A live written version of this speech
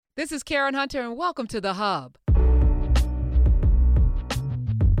This is Karen Hunter, and welcome to The Hub.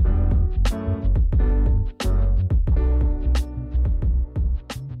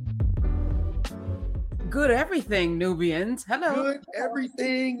 Good everything, Nubians. Hello. Good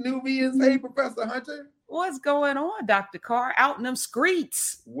everything, Nubians. Hey, Professor Hunter. What's going on, Dr. Carr, out in them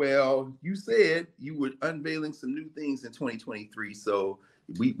streets? Well, you said you were unveiling some new things in 2023, so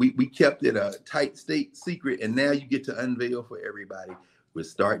we kept it a tight state secret, and now you get to unveil for everybody. We're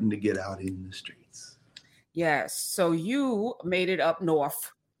starting to get out in the streets. Yes. So you made it up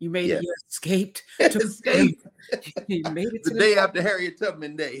north. You made Yes. it. You escaped. Escape. You made it The day after Harriet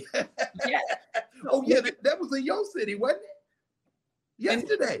Tubman Day. Yeah. Oh yeah, that was in your city, wasn't it?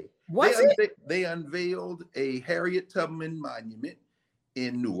 Yesterday. They unveiled a Harriet Tubman monument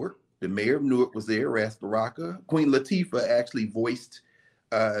in Newark. The mayor of Newark was there, Ras Baraka. Queen Latifah actually voiced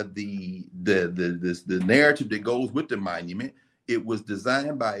the narrative that goes with the monument. It was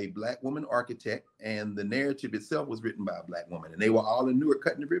designed by a Black woman architect, and the narrative itself was written by a Black woman. And they were all in Newark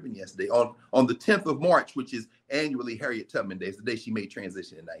cutting the ribbon yesterday on the 10th of March, which is annually Harriet Tubman Day. It's the day she made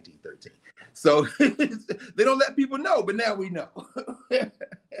transition in 1913. So they don't let people know, but now we know.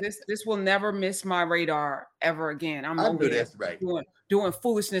 This will never miss my radar ever again. I know that's right. Doing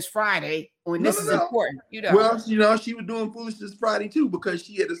Foolishness Friday when this is important. Well, she was doing Foolishness Friday too because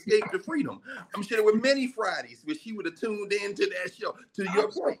she had escaped to freedom. I'm sure there were many Fridays where she would have tuned into that show. To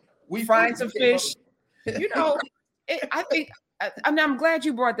your point, we frying some fish. I think. I'm glad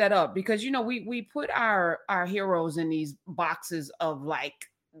you brought that up because we put our heroes in these boxes of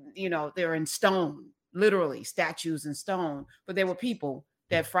they're in stone, literally statues in stone, but they were people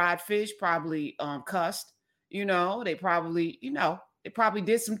that fried fish, probably cussed. They probably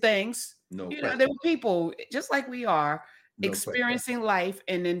did some things. They were people just like we are, experiencing life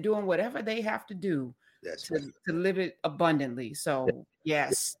and then doing whatever they have to do to live it abundantly. So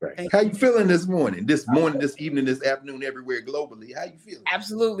yes. Right. How you feeling this morning, this evening, this afternoon, everywhere globally? How you feeling?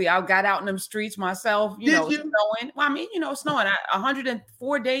 Absolutely. I got out in them streets myself, snowing. Well, snowing.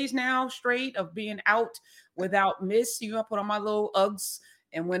 104 days now straight of being out without miss. I put on my little Uggs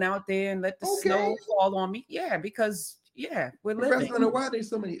and went out there and let the snow fall on me. Yeah, because we're living. Professor, why are there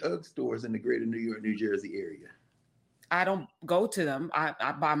so many Ugg stores in the greater New York, New Jersey area? I don't go to them. I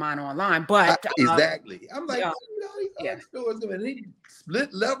buy mine online, but exactly. I'm like, these Ugg stores and they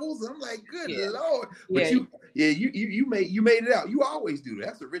split levels. I'm like, good Lord. But you made it out. You always do that.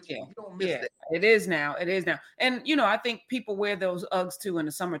 That's a ritual. You don't miss that. It is now. And I think people wear those Uggs too in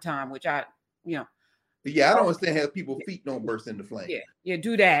the summertime, which I don't understand how people's feet don't burst into flame. Yeah,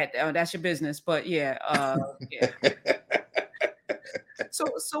 do that. That's your business. But So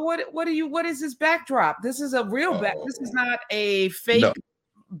what is this backdrop? This is a real this is not a fake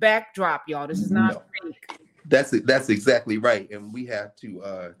backdrop, y'all. This is not fake. That's exactly right. And we have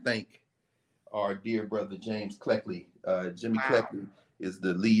to thank our dear brother James Cleckley. Jimmy Cleckley is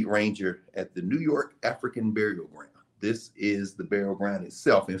the lead ranger at the New York African Burial Ground. This is the burial ground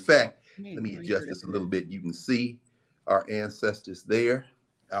itself. In fact, let me adjust this a little bit. You can see our ancestors there.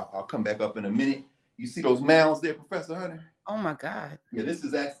 I'll come back up in a minute. You see those mounds there, Professor Hunter? Oh my God. Yeah, this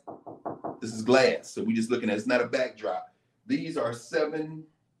is glass. So we're just looking at it's not a backdrop. These are 7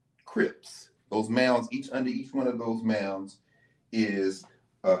 crypts. Those mounds, under each one of those mounds is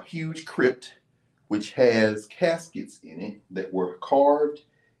a huge crypt which has caskets in it that were carved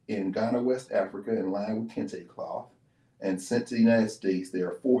in Ghana, West Africa, in line with kente cloth and sent to the United States. There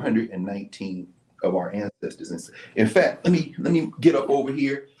are 419 of our ancestors. In fact, let me get up over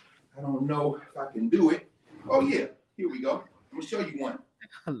here. I don't know if I can do it. Oh yeah, here we go. I'm gonna show you one.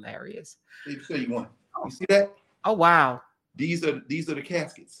 Hilarious. Let me show you one. You see that? Oh wow. These are the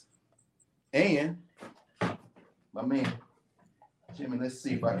caskets. And my man, Jimmy, let's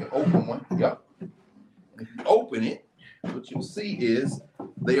see if I can open one. Yep. And if you open it, what you'll see is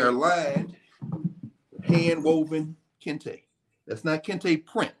they are lined hand woven kente. That's not kente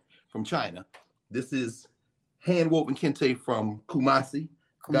print from China. This is hand woven kente from Kumasi,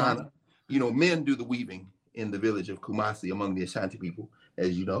 Ghana. Men do the weaving in the village of Kumasi among the Ashanti people,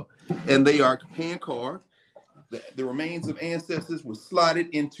 as you know, and they are hand carved. The remains of ancestors were slotted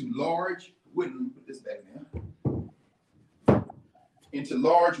into large wooden, put this back now, into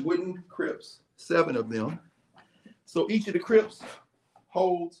large wooden crypts, 7 of them. So each of the crypts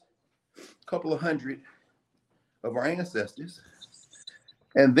holds a couple of hundred of our ancestors.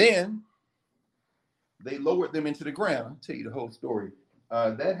 And then they lowered them into the ground. I'll tell you the whole story.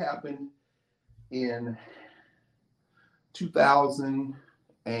 That happened in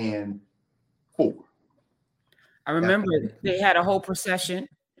 2004. I remember they had a whole procession.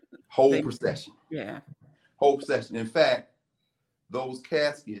 Whole procession. Yeah. Whole procession. In fact, those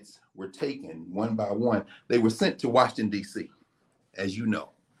caskets were taken one by one. They were sent to Washington, D.C., as you know.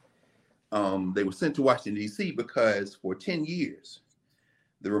 They were sent to Washington, D.C. because for 10 years,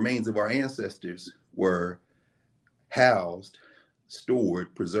 the remains of our ancestors were housed,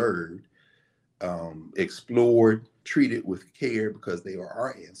 stored, preserved, explored, treated with care because they are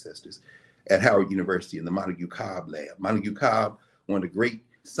our ancestors at Howard University in the Montague Cobb lab. Montague Cobb, one of the great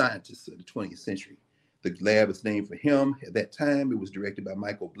scientists of the 20th century. The lab is named for him. At that time, it was directed by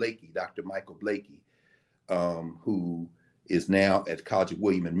Michael Blakey, Dr. Michael Blakey, who is now at the College of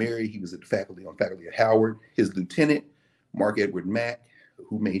William and Mary. He was on faculty at Howard. His lieutenant, Mark Edward Mack,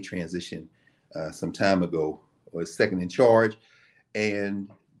 who made transition some time ago, was second in charge. And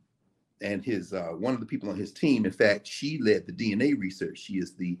his one of the people on his team, in fact, she led the DNA research. She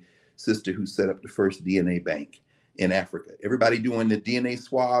is the sister who set up the first DNA bank in Africa. Everybody doing the DNA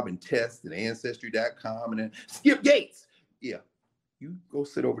swab and tests and Ancestry.com and then Skip Gates. Yeah, you go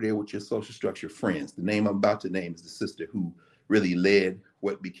sit over there with your social structure friends. The name I'm about to name is the sister who really led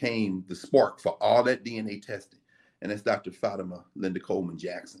what became the spark for all that DNA testing. And that's Dr. Fatima Linda Coleman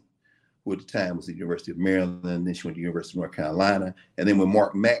Jackson, who at the time was at the University of Maryland, and then she went to the University of North Carolina. And then when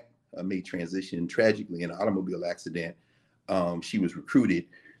Mark Mack made transition tragically in an automobile accident, she was recruited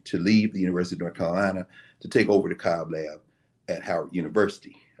to leave the University of North Carolina to take over the Cobb Lab at Howard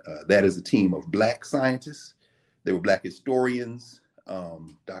University. That is a team of Black scientists. They were Black historians.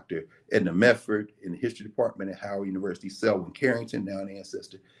 Dr. Edna Medford in the history department at Howard University, Selwyn Carrington, now an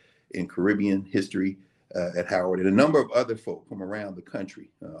ancestor in Caribbean history at Howard, and a number of other folk from around the country.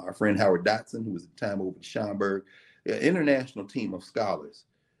 Our friend Howard Dotson, who was at the time over at Schomburg, an international team of scholars.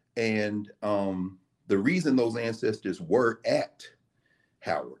 And the reason those ancestors were at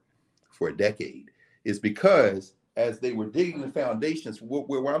Howard for a decade is because as they were digging the foundations,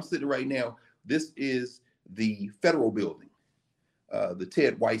 where I'm sitting right now, this is the federal building, the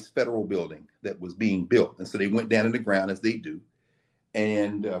Ted Weiss Federal Building that was being built. And so they went down in the ground as they do.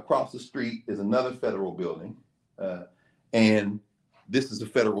 And across the street is another federal building. And this is a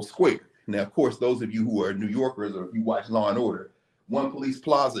federal square. Now, of course, those of you who are New Yorkers or if you watch Law and Order, One Police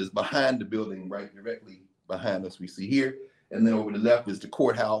Plaza is behind the building, right directly behind us, we see here. And then over the left is the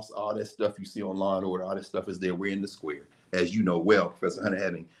courthouse. All that stuff you see on Law and Order, all that stuff is there. We're in the square, as you know well, Professor Hunter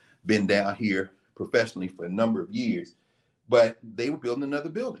having been down here professionally for a number of years. But they were building another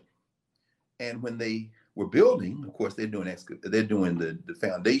building. And when they were building, of course, they're doing the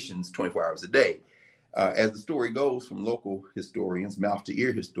foundations 24 hours a day. As the story goes from local historians, mouth to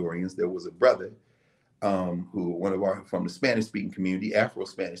ear historians, there was a brother from the Spanish-speaking community,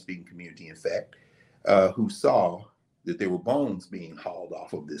 Afro-Spanish-speaking community, in fact, who saw that there were bones being hauled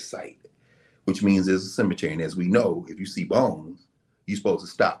off of this site, which means there's a cemetery. And as we know, if you see bones, you're supposed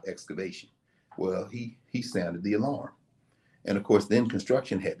to stop excavation. Well, he sounded the alarm. And of course, then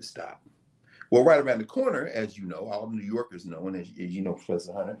construction had to stop. Well, right around the corner, as you know, all New Yorkers know, and as you know,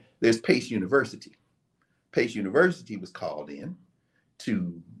 Professor Hunter, there's Pace University. Pace University was called in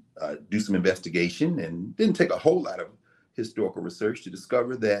to do some investigation and didn't take a whole lot of historical research to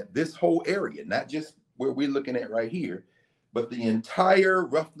discover that this whole area, not just where we're looking at right here, but the entire,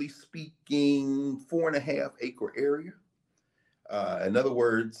 roughly speaking, 4.5 acre area. In other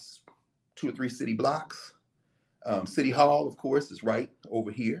words, 2 or 3 city blocks. City Hall, of course, is right over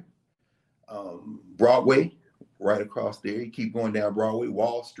here. Broadway, right across there. You keep going down Broadway,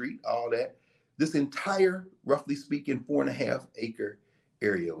 Wall Street, all that. This entire, roughly speaking, 4.5 acre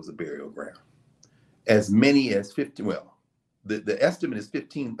area was a burial ground. As many as 50, well, the estimate is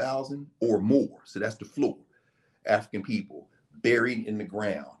 15,000 or more. So that's the floor. African people buried in the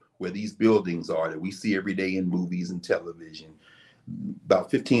ground where these buildings are that we see every day in movies and television.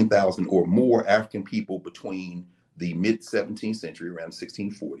 About 15,000 or more African people between the mid 17th century, around the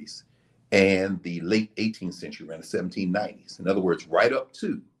 1640s, and the late 18th century, around the 1790s. In other words, right up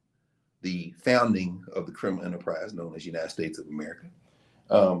to the founding of the criminal enterprise known as United States of America,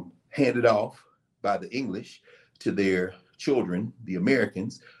 handed off by the English to their children, the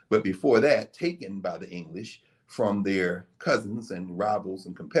Americans, but before that, taken by the English from their cousins and rivals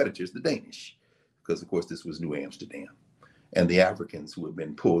and competitors, the Danish, because of course this was New Amsterdam. And the Africans who had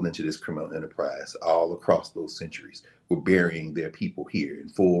been pulled into this criminal enterprise all across those centuries were burying their people here in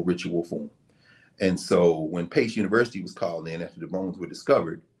full ritual form. And so when Pace University was called in after the bones were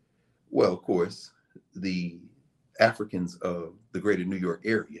discovered, well, of course, the Africans of the greater New York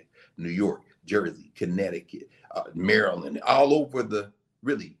area, New York, Jersey, Connecticut, Maryland, all over the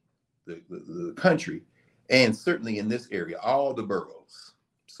country, and certainly in this area, all the boroughs.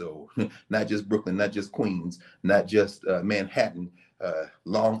 So not just Brooklyn, not just Queens, not just Manhattan,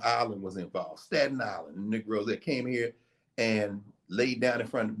 Long Island was involved, Staten Island, Negroes that came here and laid down in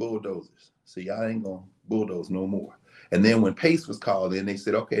front of the bulldozers. So y'all ain't gonna bulldoze no more. And then when PACE was called in, they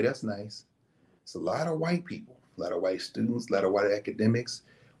said, okay, that's nice. It's a lot of white people, a lot of white students, a lot of white academics.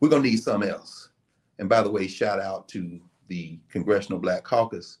 We're gonna need something else. And by the way, shout out to the Congressional Black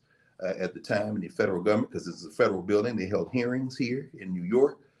Caucus at the time in the federal government, because it's a federal building. They held hearings here in New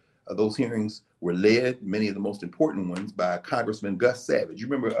York. Those hearings were led, many of the most important ones, by Congressman Gus Savage. You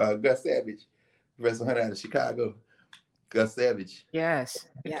remember Gus Savage, Professor Hunter out of Chicago? Gus Savage. Yes.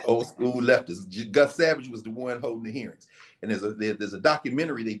 Yes. Old school leftist. Gus Savage was the one holding the hearings. And there's a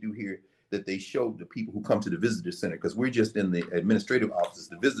documentary they do here that they show the people who come to the visitor center, because we're just in the administrative offices.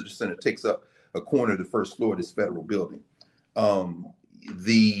 The visitor center takes up a corner of the first floor of this federal building. There's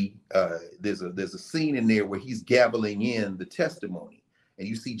a scene in there where he's gabbling in the testimony, and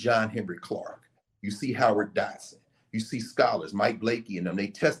you see John Henry Clark, you see Howard Dotson, you see scholars, Mike Blakey and them, they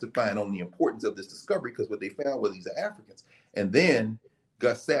testifying on the importance of this discovery, because what they found was these are Africans. And then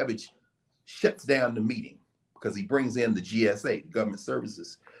Gus Savage shuts down the meeting because he brings in the GSA, Government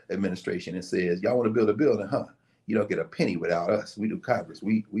Services Administration, and says, y'all want to build a building, huh? You don't get a penny without us. We do Congress.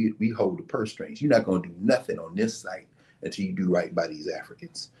 We hold the purse strings. You're not going to do nothing on this site until you do right by these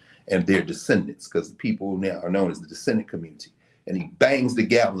Africans and their descendants, because the people now are known as the descendant community. And he bangs the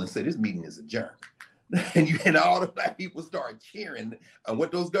gavel and says, this meeting is adjourned. And all the black people start cheering. And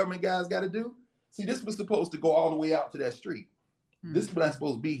what those government guys got to do? See, this was supposed to go all the way out to that street. This was not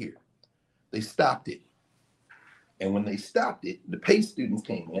supposed to be here. They stopped it. And when they stopped it, the PACE students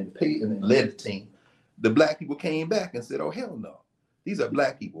came in, and led the team. The black people came back and said, oh, hell no. These are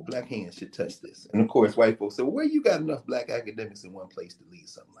black people. Black hands should touch this. And of course, white folks said, well, where you got enough black academics in one place to lead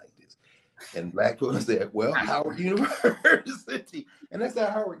something like this? And black people said, well, Howard University. And that's how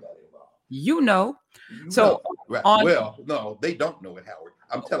Howard got involved. You know. Right. Well, no, they don't know it, Howard.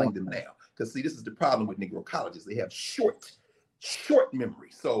 I'm telling them now. Because see, this is the problem with Negro colleges. They have short memory.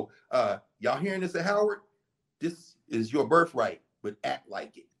 So y'all hearing this at Howard? This is your birthright, but act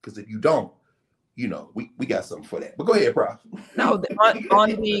like it. Because if you don't, you know, we got something for that. But go ahead, Prof. No,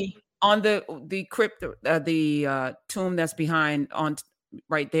 on the crypt, the tomb that's behind on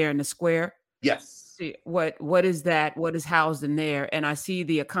right there in the square. Yes. See, what is that? What is housed in there? And I see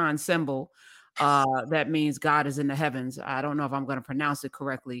the Akan symbol. That means God is in the heavens. I don't know if I'm going to pronounce it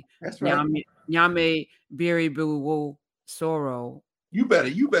correctly. That's right. Nyame Biribu Soro. You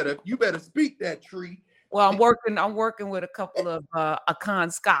better speak that, tree. Well, I'm working with a couple of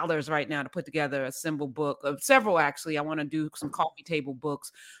Akan scholars right now to put together a symbol book of several. Actually, I want to do some coffee table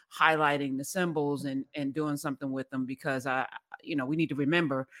books highlighting the symbols and doing something with them, because we need to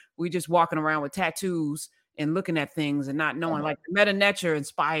remember we're just walking around with tattoos and looking at things and not knowing. Like Meta Nature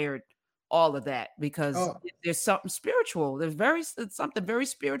inspired all of that, because there's something spiritual. There's something very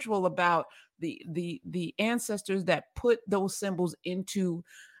spiritual about the ancestors that put those symbols into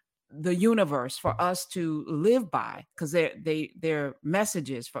the universe for us to live by, because they're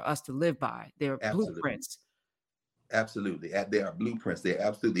messages for us to live by. They're blueprints. Absolutely. They are blueprints. They're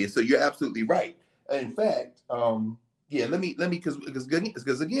absolutely. So you're absolutely right. In fact, let me,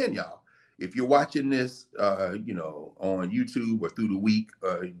 because again, y'all, if you're watching this, on YouTube or through the week,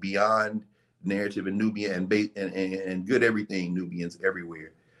 Beyond Narrative and Nubia and Good Everything Nubians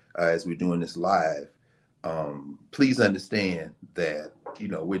everywhere, as we're doing this live, please understand that,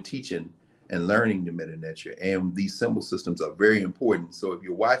 we're teaching and learning the Meta Nature, and these symbol systems are very important. So if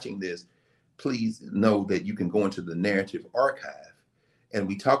you're watching this, please know that you can go into the Narrative Archive, and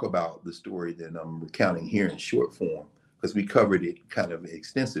we talk about the story that I'm recounting here in short form, because we covered it kind of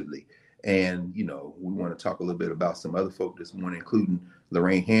extensively. And, we want to talk a little bit about some other folk this morning, including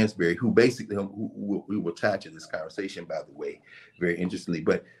Lorraine Hansberry, who basically, we will attach in this conversation, by the way, very interestingly.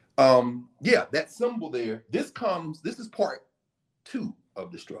 But that symbol there, this is part 2 of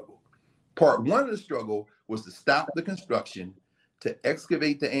the struggle. Part 1 of the struggle was to stop the construction, to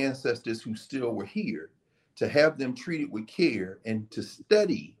excavate the ancestors who still were here, to have them treated with care, and to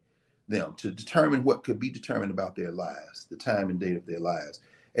study them, to determine what could be determined about their lives, the time and date of their lives.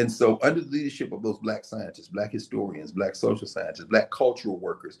 And so under the leadership of those Black scientists, Black historians, Black social scientists, Black cultural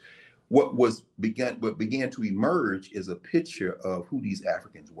workers, what began to emerge is a picture of who these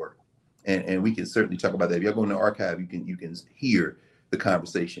Africans were. And we can certainly talk about that. If you go in the archive, you can hear the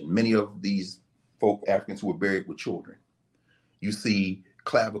conversation. Many of these Africans who were buried with children. You see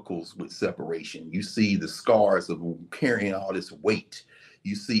clavicles with separation. You see the scars of carrying all this weight.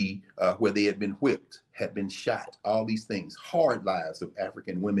 You see where they had been whipped, had been shot, all these things, hard lives of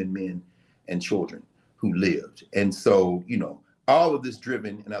African women, men, and children who lived. And so, all of this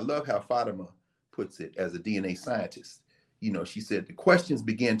driven, and I love how Fatima puts it as a DNA scientist. She said the questions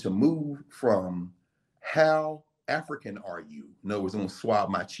began to move from how African are you? In other words, I'm going to swab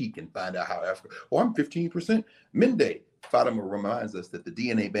my cheek and find out how African. Oh, I'm 15% Mende. Fatima reminds us that the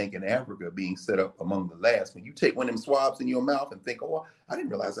DNA bank in Africa being set up among the last. When you take one of them swabs in your mouth and think, oh, I didn't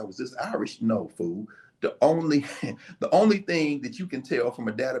realize I was this Irish. No, fool. The only thing that you can tell from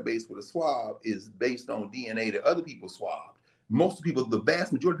a database with a swab is based on DNA that other people swabbed. Most people, the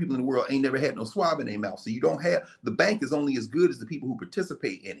vast majority of people in the world ain't never had no swab in their mouth. So you don't have, the bank is only as good as the people who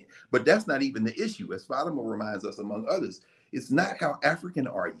participate in it. But that's not even the issue. As Fatima reminds us, among others, it's not how African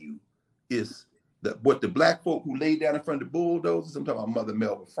are you, it's what the black folk who laid down in front of the bulldozers. I'm talking about Mother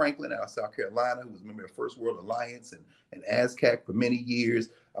Melba Franklin out of South Carolina, who was a member of First World Alliance and ASCAC for many years.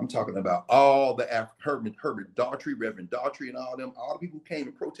 I'm talking about all the Herbert Daughtry, Reverend Daughtry, and all them, all the people who came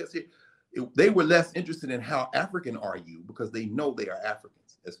and protested. They were less interested in how African are you because they know they are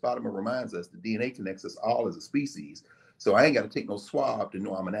Africans. As Fatima reminds us, the DNA connects us all as a species. So I ain't got to take no swab to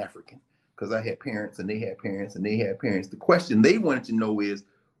know I'm an African because I had parents and they had parents and they had parents. The question they wanted to know is,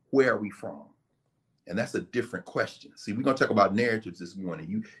 where are we from? And that's a different question. See, we're going to talk about narratives this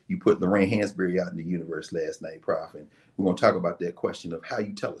morning. You put Lorraine Hansberry out in the universe last night, Prof. And we're going to talk about that question of how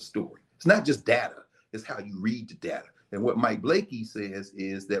you tell a story. It's not just data. It's how you read the data. And what Mike Blakey says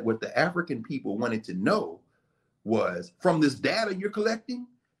is that what the African people wanted to know was, from this data you're collecting,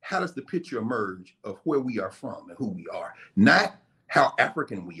 how does the picture emerge of where we are from and who we are, not how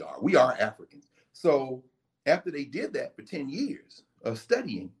African we are. We are Africans. So after they did that for 10 years of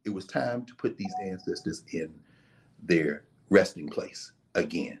studying, it was time to put these ancestors in their resting place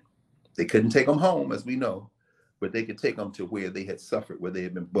again. They couldn't take them home, as we know, but they could take them to where they had suffered, where they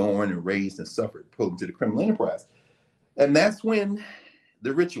had been born and raised and suffered, pull them to the criminal enterprise. And that's when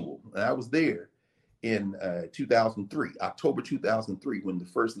the ritual, and I was there in 2003, October 2003, when the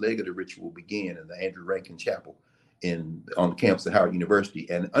first leg of the ritual began in the Andrew Rankin Chapel on the campus of Howard University.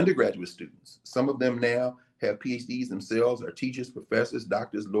 And undergraduate students, some of them now have PhDs themselves, are teachers, professors,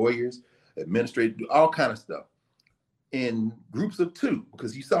 doctors, lawyers, administrators, do all kind of stuff in groups of 2,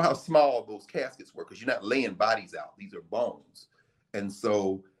 because you saw how small those caskets were, because you're not laying bodies out. These are bones. And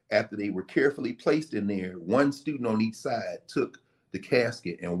so after they were carefully placed in there, one student on each side took the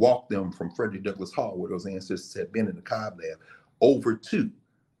casket and walked them from Frederick Douglass Hall, where those ancestors had been in the Cobb Lab, over to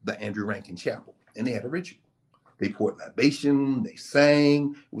the Andrew Rankin Chapel. And they had a ritual. They poured libation, they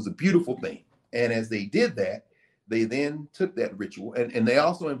sang. It was a beautiful thing. And as they did that, they then took that ritual and they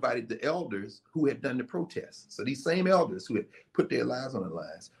also invited the elders who had done the protests. So these same elders who had put their lives on the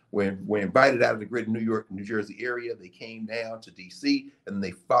lines were invited out of the greater New York, New Jersey area. They came down to DC and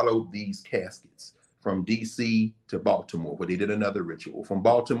they followed these caskets from DC to Baltimore, where they did another ritual. From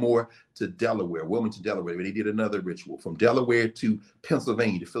Baltimore to Delaware, Wilmington, Delaware, where they did another ritual. From Delaware to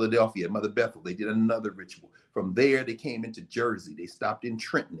Pennsylvania, to Philadelphia, Mother Bethel, they did another ritual. From there, they came into Jersey. They stopped in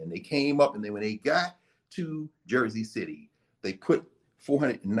Trenton and they came up, and then when they got to Jersey City, they put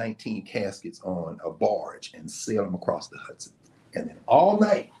 419 caskets on a barge and sailed them across the Hudson. And then all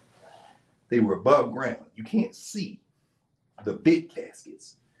night, they were above ground. You can't see the big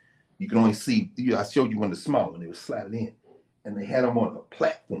caskets. You can only see, I showed you one of the small one, they were sliding in. And they had them on a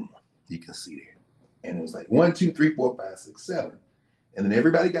platform, you can see there. And it was like 1, 2, 3, 4, 5, 6, 7. And then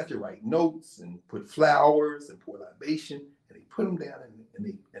everybody got to write notes and put flowers and pour libation, and they put them down.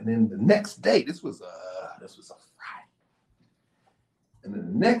 And then the next day, this was a Friday. And then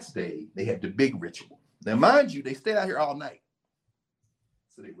the next day, they had the big ritual. Now, mind you, they stayed out here all night.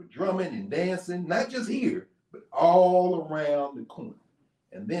 So they were drumming and dancing, not just here, but all around the corner.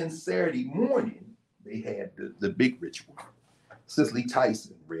 And then Saturday morning, they had the big ritual. Cicely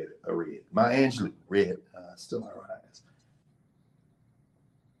Tyson read. Maya Angelou read Still Our Eyes.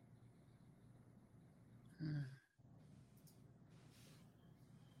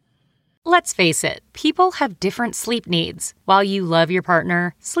 Let's face it, people have different sleep needs. While you love your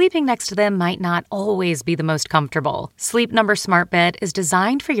partner, sleeping next to them might not always be the most comfortable. Sleep Number Smart Bed is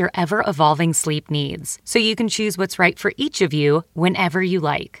designed for your ever-evolving sleep needs, so you can choose what's right for each of you whenever you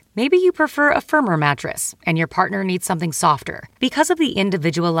like. Maybe you prefer a firmer mattress and your partner needs something softer. Because of the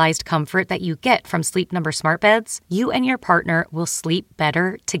individualized comfort that you get from Sleep Number Smart Beds, you and your partner will sleep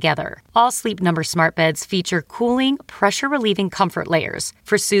better together. All Sleep Number Smart Beds feature cooling, pressure-relieving comfort layers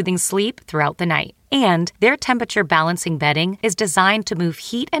for soothing sleep throughout the night. And their temperature balancing bedding is designed to move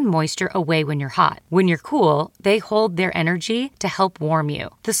heat and moisture away when you're hot. When you're cool, they hold their energy to help warm you.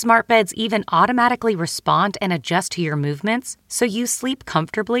 The smart beds even automatically respond and adjust to your movements, so you sleep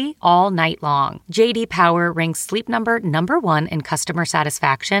comfortably all night long. J.D. Power ranks Sleep Number #1 in customer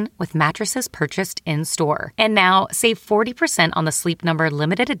satisfaction with mattresses purchased in-store. And now, save 40% on the Sleep Number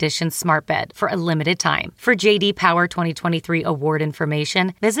limited edition smart bed for a limited time. For J.D. Power 2023 award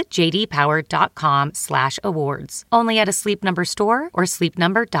information, visit jdpower.com. CarMax.com/awards. Only at a Sleep Number store or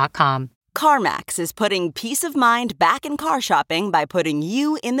sleepnumber.com. CarMax is putting peace of mind back in car shopping by putting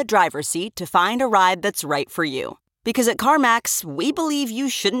you in the driver's seat to find a ride that's right for you. Because at CarMax, we believe you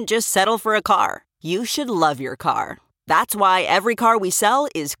shouldn't just settle for a car. You should love your car. That's why every car we sell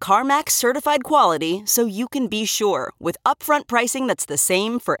is CarMax certified quality, so you can be sure with upfront pricing that's the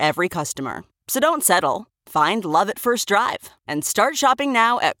same for every customer. So don't settle. Find love at first drive and start shopping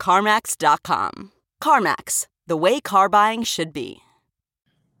now at CarMax.com. CarMax, the way car buying should be.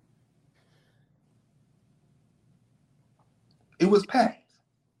 It was packed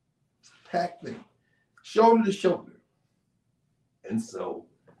thing, shoulder to shoulder. And so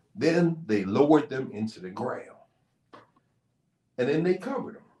then they lowered them into the ground. And then they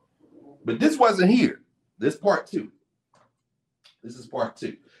covered them. But this wasn't here. This part two. This is part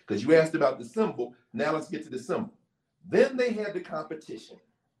two. Because you asked about the symbol. Now let's get to the symbol. Then they had the competition.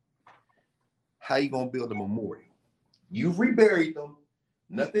 How you going to build a memorial? You've reburied them.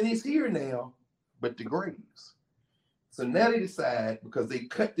 Nothing is here now but the graves. So now they decide, because they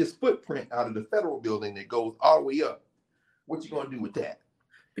cut this footprint out of the federal building that goes all the way up, what you going to do with that?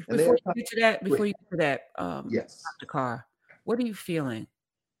 Before you get to that, yes, Dr. Carr, what are you feeling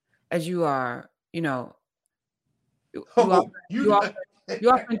as you are, you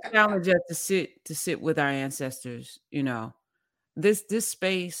often challenge us to sit with our ancestors. This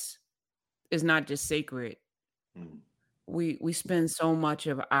space is not just sacred. We spend so much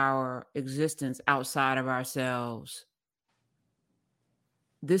of our existence outside of ourselves.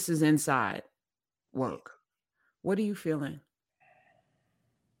 This is inside work. What are you feeling?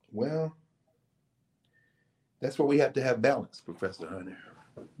 Well, that's why we have to have balance, Professor Hunter.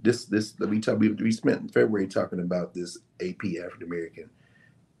 Let me tell you, we spent February talking about this AP African American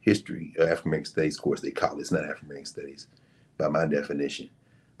history, African American Studies course. They call it. It's not African American Studies by my definition,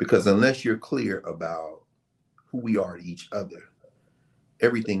 because unless you're clear about who we are to each other,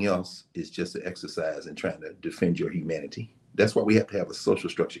 everything else is just an exercise in trying to defend your humanity. That's why we have to have a social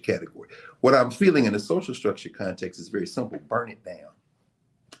structure category. What I'm feeling in the social structure context is very simple. Burn it down.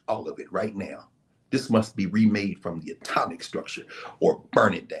 All of it right now. This must be remade from the atomic structure, or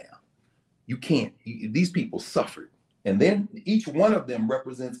burn it down. You can't. These people suffered. And then each one of them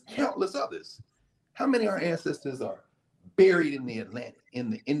represents countless others. How many of our ancestors are buried in the Atlantic, in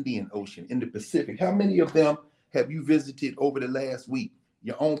the Indian Ocean, in the Pacific? How many of them have you visited over the last week?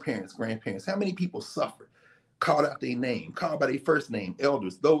 Your own parents, grandparents. How many people suffered? Called out their name, called by their first name,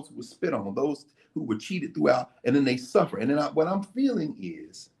 elders, those who were spit on, those who were cheated throughout, and then they suffer. And then what I'm feeling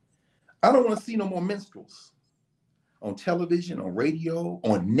is, I don't want to see no more minstrels on television, on radio,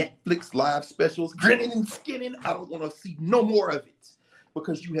 on Netflix live specials, grinning and skinning. I don't want to see no more of it,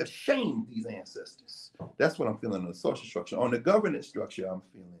 because you have shamed these ancestors. That's what I'm feeling on the social structure. On the governance structure, I'm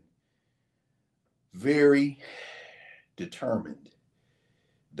feeling very determined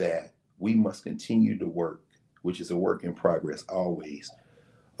that we must continue to work, which is a work in progress always,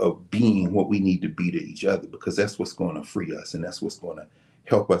 of being what we need to be to each other, because that's what's going to free us, and that's what's going to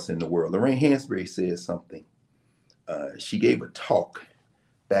help us in the world. Lorraine Hansberry said something. She gave a talk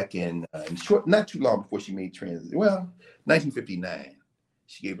back in not too long before she made 1959.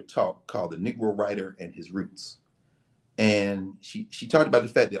 She gave a talk called "The Negro Writer and His Roots," and she talked about the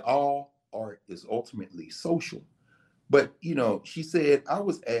fact that all art is ultimately social. But she said, I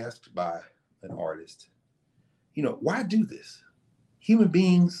was asked by an artist, why do this? Human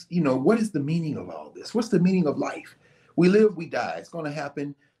beings, what is the meaning of all this? What's the meaning of life? We live, we die. It's going to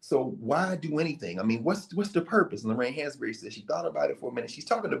happen. So why do anything? I mean, what's the purpose? And Lorraine Hansberry said she thought about it for a minute. She's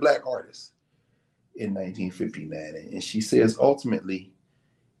talking to Black artists in 1959. And she says, ultimately,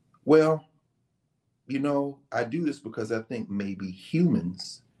 well, I do this because I think maybe human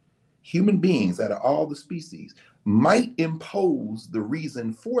beings out of all the species might impose the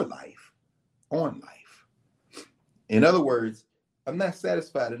reason for life on life. In other words, I'm not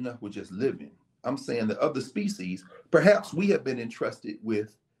satisfied enough with just living. I'm saying that other species, perhaps we have been entrusted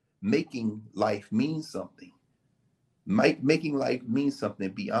with making life mean something. Making life mean something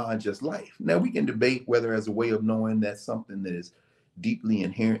beyond just life. Now, we can debate whether as a way of knowing that's something that is deeply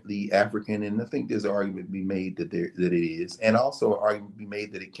inherently African, and I think there's an argument to be made that it is, and also an argument to be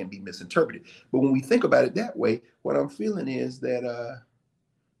made that it can be misinterpreted. But when we think about it that way, what I'm feeling is that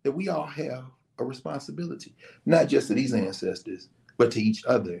we all have a responsibility, not just to these ancestors, but to each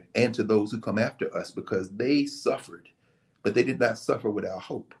other and to those who come after us, because they suffered, but they did not suffer without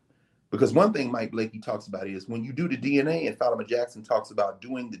hope. Because one thing Mike Blakey talks about is when you do the DNA, and Fallon Jackson talks about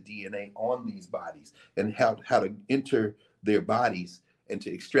doing the DNA on these bodies and how to enter their bodies and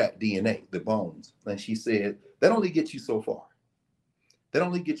to extract DNA, the bones. And she said, that only gets you so far. That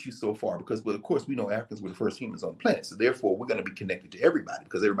only gets you so far because, well, of course, we know Africans were the first humans on the planet. So therefore, we're going to be connected to everybody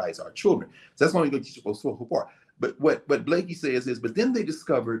because everybody's our children. So that's only going to get you so far. But what Blakey says is, but then they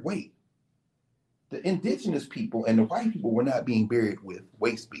discovered, wait, the indigenous people and the white people were not being buried with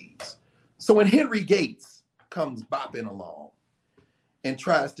waist beads. So when Henry Gates comes bopping along and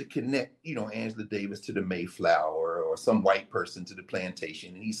tries to connect, Angela Davis to the Mayflower or some white person to the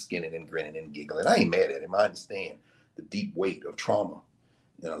plantation, and he's skinning and grinning and giggling, I ain't mad at him. I understand the deep weight of trauma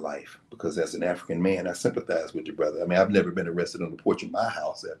in a life, because as an African man, I sympathize with your brother. I mean, I've never been arrested on the porch of my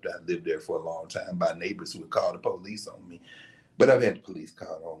house after I lived there for a long time by neighbors who would call the police on me. But I've had the police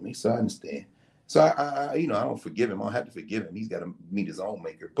call on me, so I understand. So I don't forgive him. I don't have to forgive him. He's got to meet his own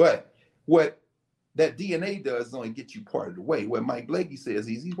maker. But what that DNA does is only get you part of the way. What Mike Blakey says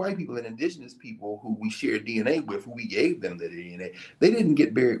is these white people and indigenous people who we share DNA with, who we gave them the DNA, they didn't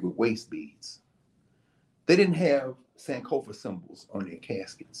get buried with waist beads. They didn't have Sankofa symbols on their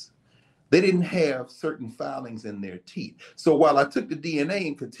caskets. They didn't have certain filings in their teeth. So while I took the DNA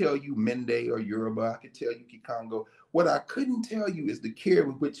and could tell you Mende or Yoruba, I could tell you Kikongo, what I couldn't tell you is the care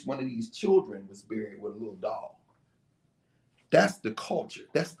with which one of these children was buried with a little doll. That's the culture.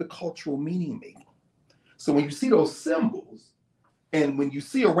 That's the cultural meaning making. So when you see those symbols, and when you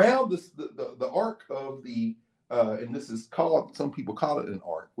see around the arc of the, and this is called, some people call it an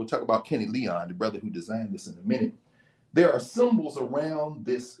arc. We'll talk about Kenny Leon, the brother who designed this in a minute. There are symbols around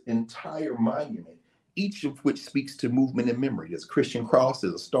this entire monument, each of which speaks to movement and memory. There's a Christian cross,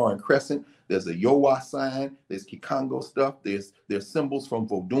 there's a star and crescent, there's a Yowa sign, there's Kikongo stuff, there's symbols from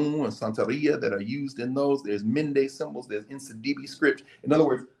Vodun and Santeria that are used in those, there's Mende symbols, there's Nsadibi scripts. In other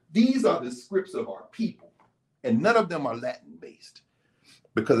words, these are the scripts of our people, and none of them are Latin-based.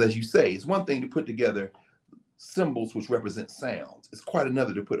 Because as you say, it's one thing to put together symbols which represent sounds. It's quite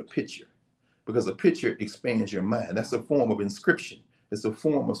another to put a picture, because a picture expands your mind. That's a form of inscription. It's a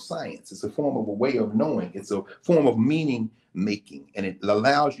form of science. It's a form of a way of knowing. It's a form of meaning making, and it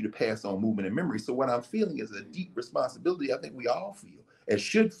allows you to pass on movement and memory. So what I'm feeling is a deep responsibility I think we all feel, and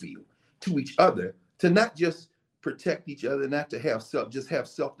should feel, to each other, to not just protect each other, not to have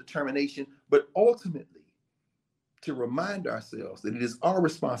self-determination, but ultimately to remind ourselves that it is our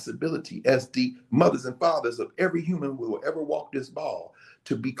responsibility as the mothers and fathers of every human who will ever walk this ball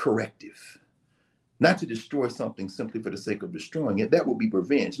to be corrective. Not to destroy something simply for the sake of destroying it. That would be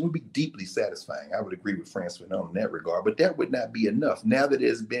revenge. It would be deeply satisfying. I would agree with Frantz Fanon in that regard, but that would not be enough. Now that it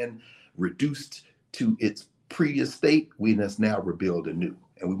has been reduced to its previous state, we must now rebuild anew,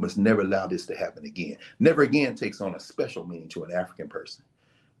 and we must never allow this to happen again. Never again takes on a special meaning to an African person.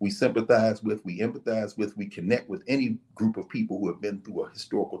 We sympathize with, we empathize with, we connect with any group of people who have been through a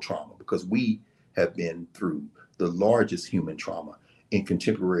historical trauma, because we have been through the largest human trauma in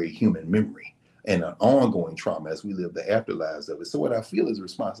contemporary human memory, and an ongoing trauma as we live the afterlives of it. So what I feel is a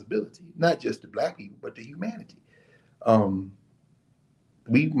responsibility, not just to Black people, but to humanity.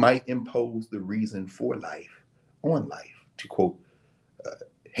 We might impose the reason for life on life, to quote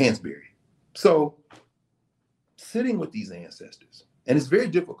Hansberry. So sitting with these ancestors, and it's very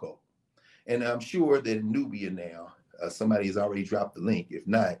difficult. And I'm sure that in Nubia now, somebody has already dropped the link. If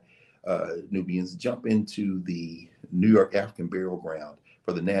not, Nubians, jump into the New York African Burial Ground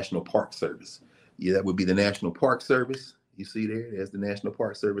for the National Park Service. Yeah, that would be the National Park Service. You see there's the National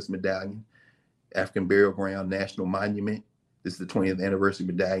Park Service medallion, African Burial Ground National Monument. This is the 20th anniversary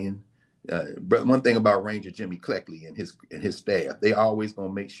medallion. But one thing about Ranger Jimmy Cleckley and his staff, they always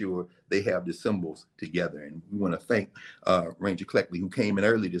gonna make sure they have the symbols together. And we want to thank Ranger Cleckley, who came in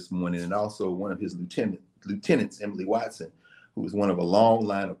early this morning, and also one of his lieutenants, Emily Watson, who is one of a long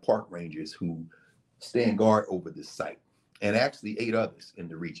line of park rangers who stand guard over this site, and actually 8 others in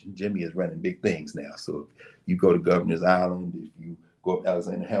the region. Jimmy is running big things now. So if you go to Governor's Island, if you go up to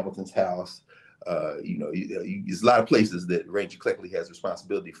Alexander Hamilton's house, there's a lot of places that Ranger Cleckley has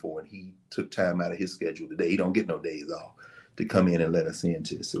responsibility for, and he took time out of his schedule today. He don't get no days off to come in and let us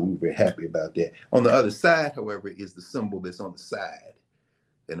into it. So we're very happy about that. On the other side, however, is the symbol that's on the side.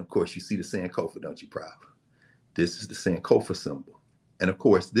 And of course, you see the Sankofa, don't you, Prof? This is the Sankofa symbol. And of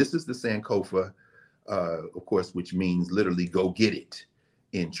course, this is the Sankofa, of course, which means literally go get it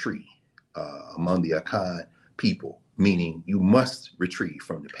in tree among the Akan people, meaning you must retrieve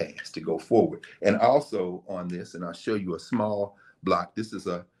from the past to go forward. And also on this, and I'll show you a small block. This is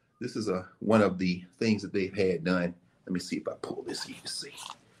one of the things that they've had done. Let me see if I pull this so you can see.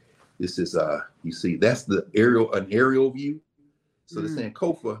 This is you see, that's an aerial view. So the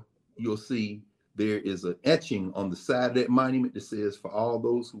Sankofa, you'll see there is an etching on the side of that monument that says, for all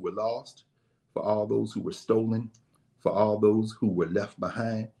those who were lost, for all those who were stolen, for all those who were left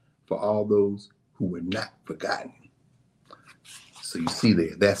behind, for all those who were not forgotten. So you see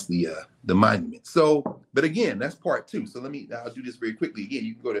there, that's the monument. So, but again, that's part 2. So I'll do this very quickly. Again,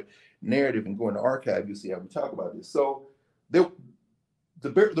 you can go to narrative and go in the archive. You'll see how we talk about this. So the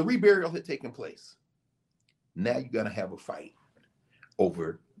reburial had taken place. Now you're going to have a fight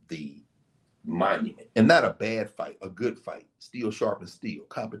over the monument, and not a bad fight, a good fight. Steel sharpens steel,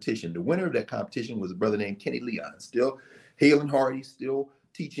 competition. The winner of that competition was a brother named Kenny Leon, still hale and hearty, still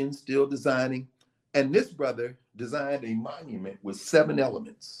teaching, still designing. And this brother designed a monument with 7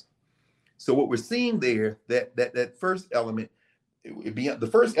 elements. So what we're seeing there, that first element, the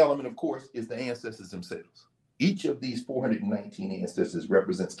first element, of course, is the ancestors themselves. Each of these 419 ancestors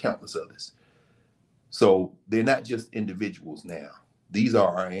represents countless others. So they're not just individuals now. These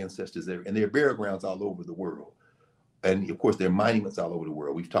are our ancestors there, and there are burial grounds all over the world. And of course, there are monuments all over the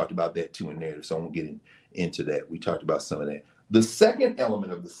world. We've talked about that too in narrative, so I won't get into that. We talked about some of that. The second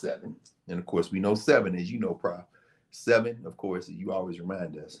element of the 7, and of course, we know 7, as you know, Prof. 7, of course, you always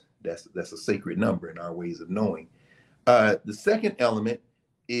remind us, that's a sacred number in our ways of knowing. The second element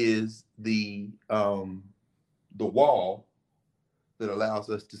is the wall that allows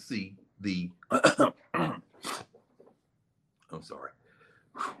us to see the, I'm sorry.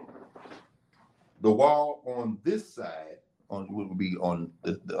 The wall on this side, on what would be on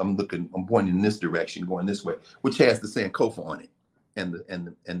I'm pointing in this direction, going this way, which has the Sankofa on it, and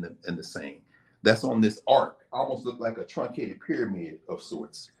the saying. That's on this arc, almost look like a truncated pyramid of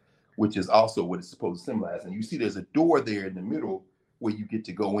sorts, which is also what it's supposed to symbolize. And you see there's a door there in the middle where you get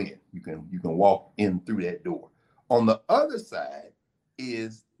to go in. You can walk in through that door. On the other side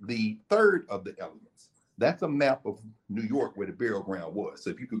is the third of the elements. That's a map of New York where the burial ground was.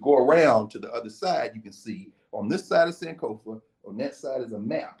 So if you could go around to the other side, you can see on this side of Sankofa, on that side is a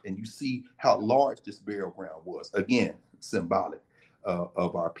map, and you see how large this burial ground was. Again, symbolic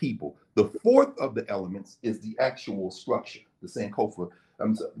of our people. The fourth of the elements is the actual structure, the Sankofa,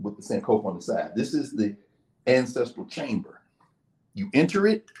 with the Sankofa on the side. This is the ancestral chamber. You enter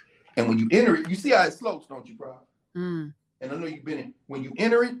it, and when you enter it, you see how it slopes, don't you, Prof? And I know you've been in. When you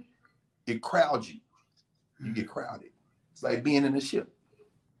enter it, it crowds you. You get crowded. It's like being in a ship.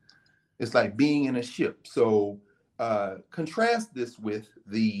 It's like being in a ship. So contrast this with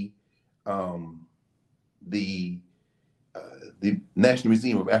the National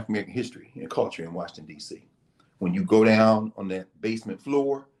Museum of African American History and Culture in Washington, D.C. When you go down on that basement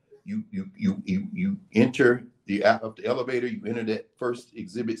floor, you enter the elevator, you enter that first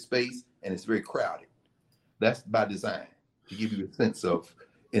exhibit space, and it's very crowded. That's by design, to give you a sense of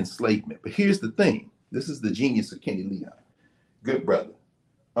enslavement. But here's the thing. This is the genius of Kenny Leon. Good brother.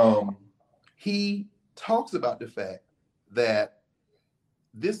 He talks about the fact that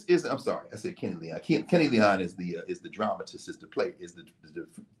this is, I'm sorry, I said Kenny Leon. Kenny Leon is the dramatist, is the play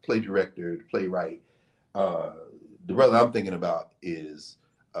director, the playwright. The brother I'm thinking about is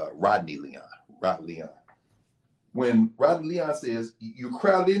Rodney Leon. Rod Leon. When Rodney Leon says you're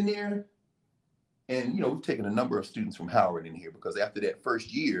crowded in there, and we've taken a number of students from Howard in here, because after that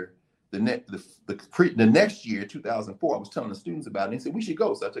first year, the next year, 2004, I was telling the students about it, and they said we should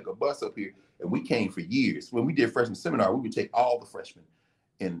go. So I took a bus up here, and we came for years. When we did freshman seminar, we would take all the freshmen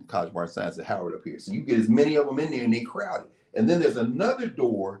in College of Arts and Science at Howard up here. So you get as many of them in there, and they crowded. And then there's another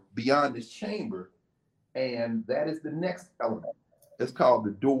door beyond this chamber, and that is the next element. It's called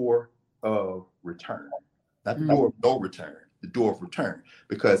the door of return. Not the door of no return, the door of return.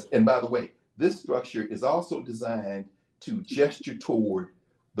 Because, and by the way, this structure is also designed to gesture toward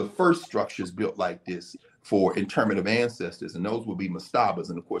the first structures built like this for interment of ancestors, and those will be mastabas,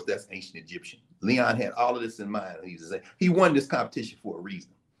 and of course that's ancient Egyptian. Leon had all of this in mind. He won this competition for a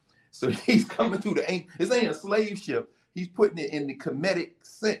reason. So he's coming through this ain't a slave ship. He's putting it in the Kemetic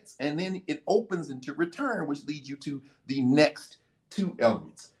sense, and then it opens into return, which leads you to the next 2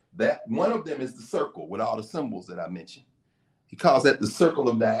 elements. That one of them is the circle with all the symbols that I mentioned. He calls that the circle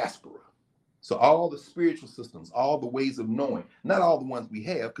of diaspora. So all the spiritual systems, all the ways of knowing, not all the ones we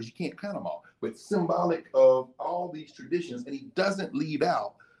have, because you can't count them all, but symbolic of all these traditions. And he doesn't leave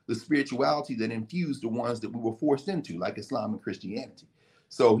out the spirituality that infused the ones that we were forced into, like Islam and Christianity.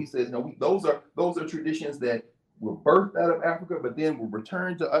 So he says, those are traditions that were birthed out of Africa, but then were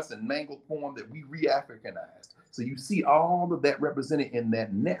returned to us in mangled form that we re-Africanized. So you see all of that represented in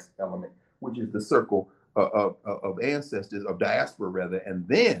that next element, which is the circle of ancestors, of diaspora rather. And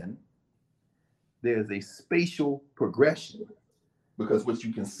then there's a spatial progression, because what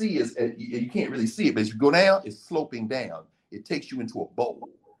you can see is, you can't really see it, but as you go down, it's sloping down. It takes you into a bowl.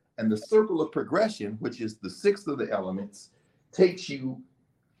 And the circle of progression, which is the 6th of the elements, takes you,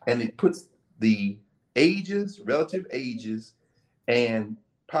 and it puts the ages, relative ages, and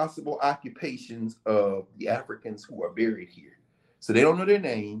possible occupations of the Africans who are buried here. So they don't know their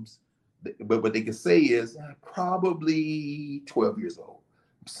names, but what they can say is probably 12 years old,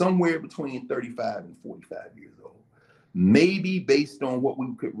 somewhere between 35 and 45 years old. Maybe based on what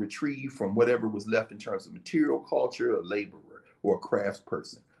we could retrieve from whatever was left in terms of material culture, a laborer or a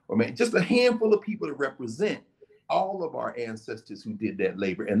craftsperson, or just a handful of people to represent all of our ancestors who did that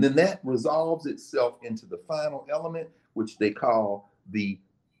labor. And then that resolves itself into the final element, which they call the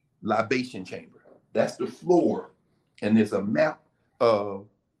libation chamber. That's the floor. And there's a map of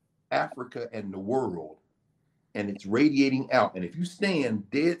Africa and the world, and it's radiating out. And if you stand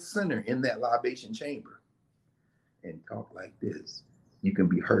dead center in that libation chamber and talk like this, you can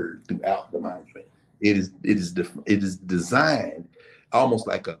be heard throughout the monument. It is designed almost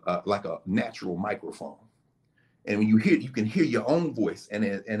like a natural microphone. And when you hear, you can hear your own voice. And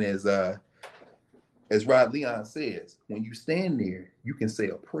as Rod Leon says, when you stand there, you can say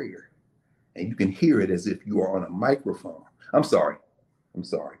a prayer, and you can hear it as if you are on a microphone. I'm sorry.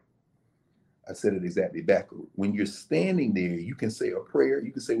 I said it exactly backward. When you're standing there, you can say a prayer.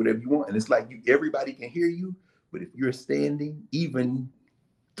 You can say whatever you want, and it's like everybody can hear you. But if you're standing even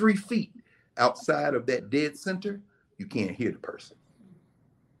 3 feet outside of that dead center, you can't hear the person.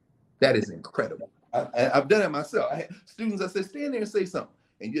 That is incredible. I've done it myself. I had students, I said, stand there and say something.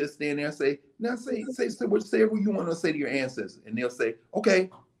 And you just stand there and say, now say whatever you want to say to your ancestors. And they'll say, okay.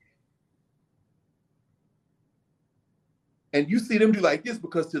 And you see them do like this,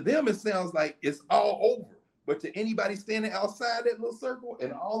 because to them it sounds like it's all over. But to anybody standing outside that little circle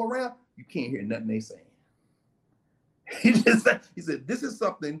and all around, you can't hear nothing they saying. He said, this is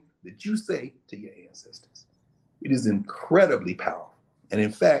something that you say to your ancestors. It is incredibly powerful. And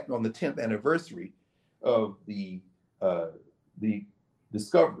in fact, on the 10th anniversary of the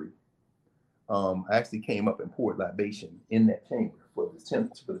discovery, I actually came up and poured libation in that chamber for the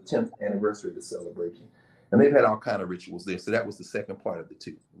 10th anniversary of the celebration. And they've had all kind of rituals there. So that was the second part of the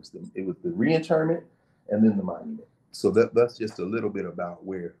two. It was the reinterment and then the monument. So that's just a little bit about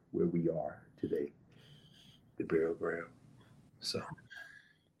where we are today, the burial ground. So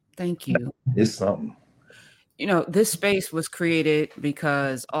thank you. It's something. You know, this space was created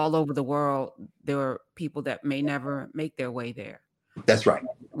because all over the world, there were people that may never make their way there. That's right.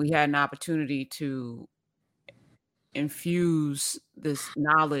 We had an opportunity to infuse this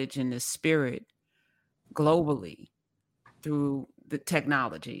knowledge and this spirit globally through the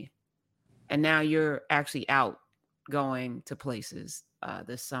technology. And now you're actually out going to places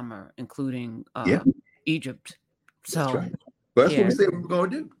this summer, including Egypt. So that's right. But that's what we said we were going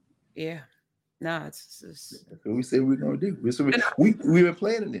to do. Yeah. No, that's what we said we were going to do. We've been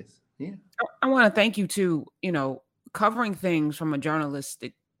planning this. Yeah. I want to thank you too. You know, covering things from a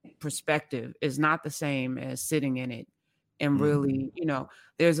journalistic perspective is not the same as sitting in it and really, you know,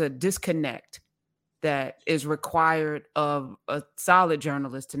 there's a disconnect that is required of a solid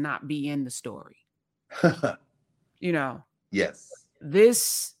journalist to not be in the story. You know. Yes.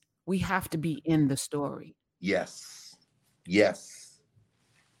 We have to be in the story. Yes.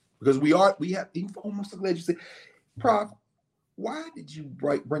 Because we have, almost so glad you said, Prof, why did you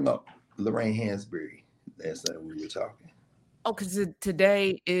bring up Lorraine Hansberry last night when we were talking? Oh, because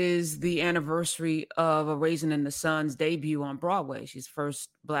today is the anniversary of A Raisin in the Sun's debut on Broadway. She's the first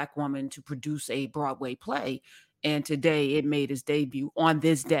Black woman to produce a Broadway play. And today it made its debut on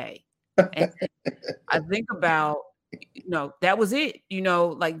this day. And I think about, you know, that was it. You know,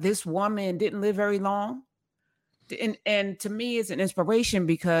 like this woman didn't live very long. And to me, it's an inspiration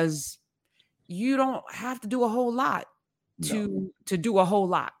because you don't have to do a whole lot to do a whole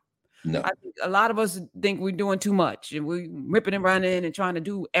lot. No. I think a lot of us think we're doing too much and we're ripping and running and trying to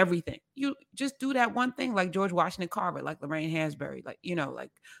do everything. You just do that one thing, like George Washington Carver, like Lorraine Hansberry, like, you know, like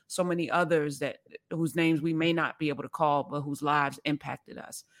so many others whose names we may not be able to call, but whose lives impacted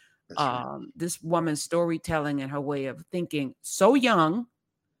us. Right. This woman's storytelling and her way of thinking, so young,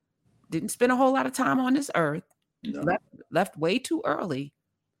 didn't spend a whole lot of time on this earth. No. Left way too early.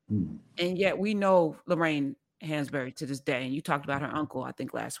 And yet we know Lorraine Hansberry to this day. And you talked about her uncle, I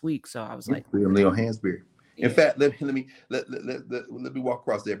think, last week. So I was like, William Leo Hansberry. In fact, let me walk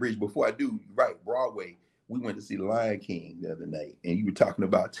across that bridge. Before I do, right, Broadway, we went to see The Lion King the other night, and you were talking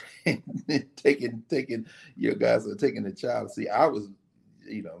about taking your guys are taking the child to see. I was,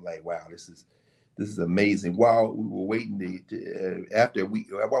 you know, like, wow, this is amazing. While we were waiting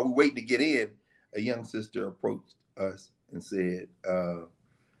while we were waiting to get in, a young sister approached us and said, oh,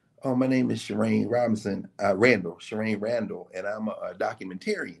 my name is Shireen Randall, and I'm a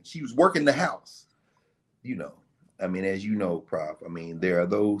documentarian. She was working the house, you know, I mean, as you know, Prof, I mean, there are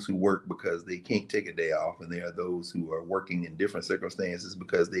those who work because they can't take a day off, and there are those who are working in different circumstances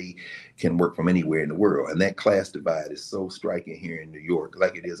because they can work from anywhere in the world. And that class divide is so striking here in New York,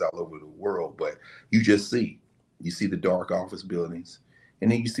 like it is all over the world. But you see the dark office buildings,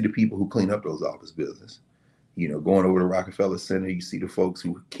 and then you see the people who clean up those office buildings. You know, going over to Rockefeller Center, you see the folks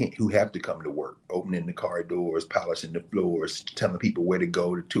who have to come to work, opening the car doors, polishing the floors, telling people where to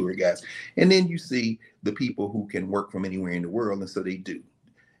go, the tour guides. And then you see the people who can work from anywhere in the world, and so they do.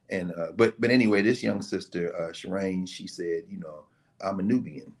 And but anyway, this young sister, Shireen, she said, you know, I'm a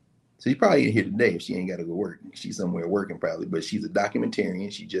Nubian. So she's probably in here today if she ain't got to go work. She's somewhere working probably, but she's a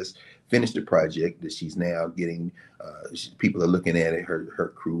documentarian. She just finished a project that she's now getting, people are looking at it.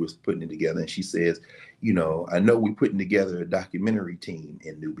 Her crew is putting it together. And she says, you know, I know we're putting together a documentary team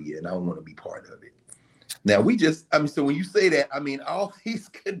in Nubia, and I want to be part of it. Now so when you say that, I mean, all these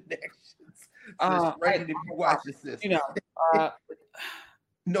connections. Right, if you watch this, you know,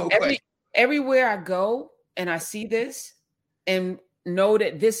 no question. Everywhere I go and I see this and know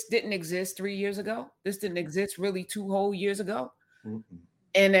that this didn't exist 3 years ago. This didn't exist really 2 whole years ago. Mm-hmm.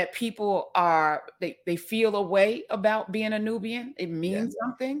 And that people they feel a way about being a Nubian. It means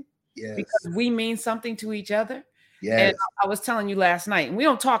something. Yes. Because we mean something to each other. Yes. And I was telling you last night, and we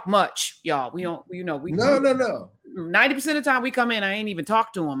don't talk much, y'all. We don't, you know, No. 90% of the time we come in, I ain't even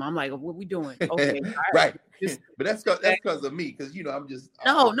talk to them. I'm like, what we doing? Okay. Right. But that's because of me, because, you know, I'm just.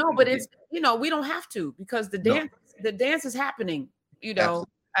 No, but it's, you know, we don't have to, because the dance is happening, you know.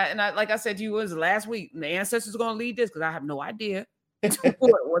 Like I said to you, it was last week, and the ancestors are going to lead this, because I have no idea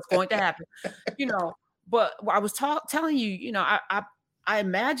what's going to happen, you know. But I was telling you, you know, I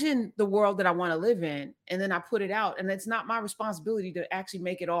imagine the world that I want to live in, and then I put it out, and it's not my responsibility to actually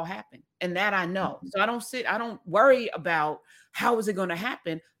make it all happen. And that I know. So I don't worry about how is it going to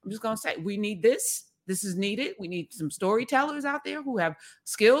happen. I'm just going to say, we need this. This is needed. We need some storytellers out there who have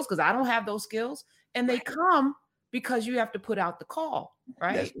skills, because I don't have those skills. And they come because you have to put out the call,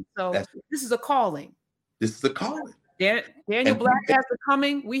 right? This is a calling. This is a calling. Daniel Black has the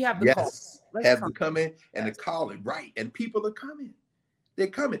coming. We have the call. Have the coming and the calling, right? And people are coming. They're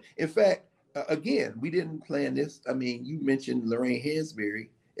coming. In fact, again, we didn't plan this. I mean, you mentioned Lorraine Hansberry,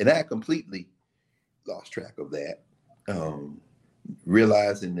 and I completely lost track of that.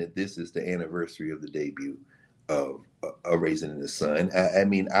 Realizing that this is the anniversary of the debut of A Raisin in the Sun. I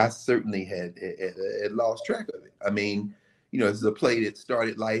mean, I certainly had lost track of it. I mean, you know, it's a play that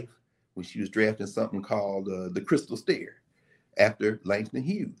started life when she was drafting something called The Crystal Stair, after Langston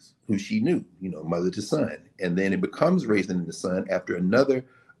Hughes, who she knew, you know, mother to son. And then it becomes Raisin in the Sun after another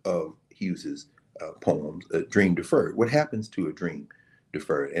of Hughes's poems, Dream Deferred. What happens to a dream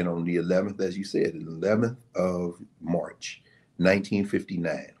deferred? And on the 11th, as you said, the 11th of March,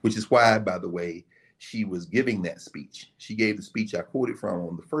 1959, which is why, by the way, she was giving that speech. She gave the speech I quoted from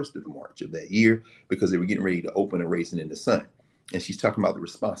on the 1st of March of that year, because they were getting ready to open A Raisin in the Sun. And she's talking about the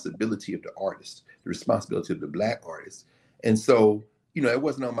responsibility of the artist, the responsibility of the Black artist. And so, you know, it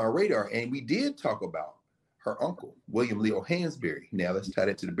wasn't on my radar. And we did talk about her uncle, William Leo Hansberry. Now let's tie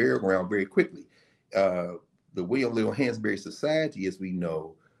that to the burial ground very quickly. The William Leo Hansberry Society, as we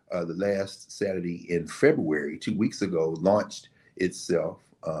know, the last Saturday in February, 2 weeks ago, launched itself.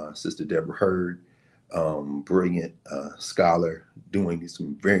 Sister Deborah Hurd, brilliant scholar, doing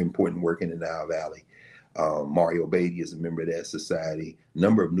some very important work in the Nile Valley. Mario Beatty is a member of that society. A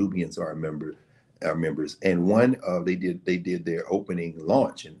number of Nubians are members. And they did their opening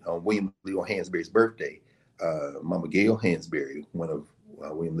launch on William Leo Hansberry's birthday. Mama Gail Hansberry, one of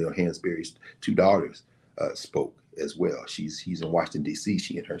William Leo Hansberry's 2 daughters, spoke as well. He's in Washington, D.C.,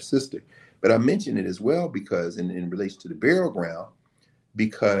 she and her sister. But I mention it as well because in relation to the burial ground,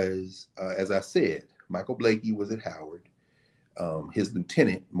 because as I said, Michael Blakey was at Howard. His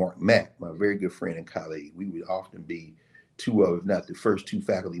lieutenant, Mark Mack, my very good friend and colleague, we would often be 2 of, if not the first 2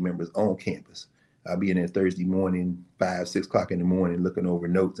 faculty members on campus. I'll be in there Thursday morning, 5, 6 o'clock in the morning, looking over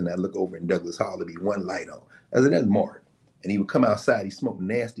notes, and I look over in Douglas Hall, there'd be one light on. I said, that's Mark. And he would come outside, he smoked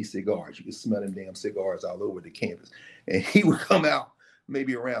nasty cigars. You could smell them damn cigars all over the campus. And he would come out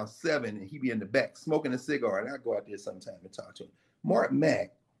maybe around 7, and he'd be in the back smoking a cigar, and I'd go out there sometime and talk to him. Mark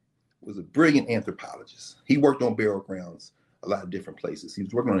Mack was a brilliant anthropologist. He worked on burial grounds a lot of different places. He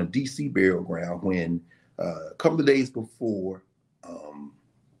was working on a DC burial ground when a couple of days before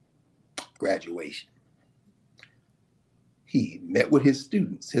graduation, he met with his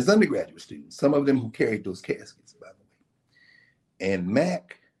students, his undergraduate students, some of them who carried those caskets, by the way. And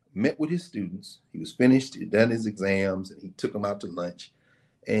Mack met with his students. He was finished, he'd done his exams, and he took them out to lunch.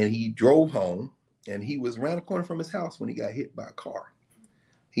 And he drove home, and he was around the corner from his house when he got hit by a car.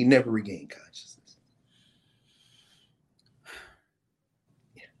 He never regained consciousness.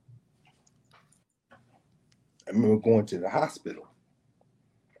 remember going to the hospital,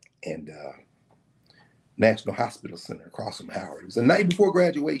 and National Hospital Center across from Howard. It was the night before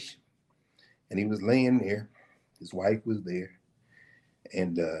graduation, and he was laying there. His wife was there,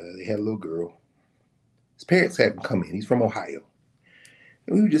 and they had a little girl. His parents hadn't come in. He's from Ohio.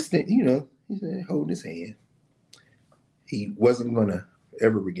 And we were just, he's holding his hand. He wasn't going to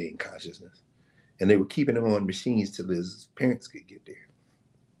ever regain consciousness. And they were keeping him on machines till his parents could get there.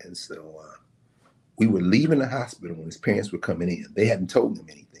 And so we were leaving the hospital when his parents were coming in. They hadn't told them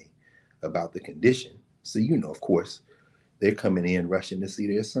anything about the condition. So, of course, they're coming in rushing to see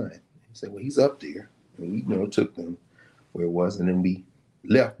their son. He said, well, he's up there. And we, took them where it was. And then we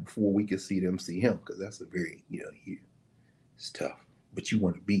left before we could see him, because that's a very, it's tough. But you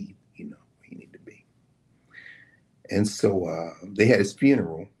want to be, where you need to be. And so they had his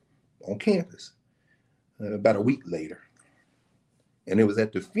funeral on campus about a week later. And it was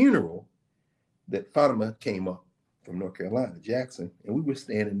at the funeral that Fatima came up from North Carolina, Jackson, and we were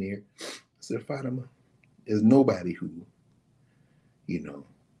standing there. I said, Fatima, there's nobody who,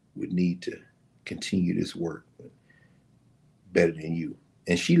 would need to continue this work better than you.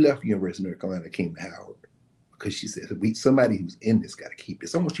 And she left the University of North Carolina, came to Howard, because she said, somebody who's in this got to keep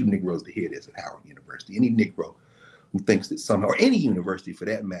this. I want you Negroes to hear this at Howard University. Any Negro who thinks that somehow, or any university for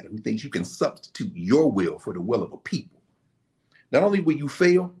that matter, who thinks you can substitute your will for the will of a people, not only will you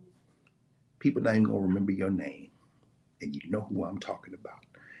fail, people not even going to remember your name. And you know who I'm talking about.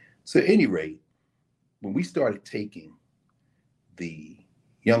 So at any rate, when we started taking the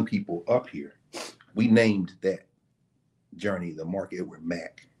young people up here, we named that journey the Mark Edward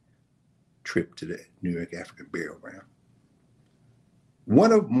Mack trip to the New York African Burial Ground.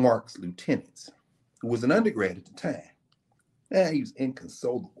 One of Mark's lieutenants, who was an undergrad at the time, he was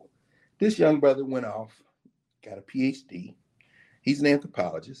inconsolable. This young brother went off, got a PhD. He's an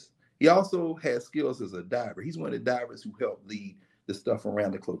anthropologist. He also has skills as a diver. He's one of the divers who helped lead the stuff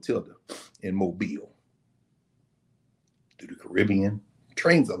around the Clotilda in Mobile through the Caribbean.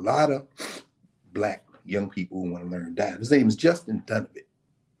 Trains a lot of Black young people who want to learn dive. His name is Justin Donovan.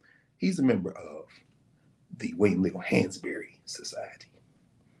 He's a member of the William Leo Hansberry Society.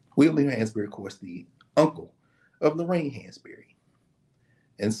 William Leo Hansberry, of course, the uncle of Lorraine Hansberry.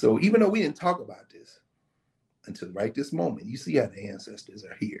 And so even though we didn't talk about this until right this moment, you see how the ancestors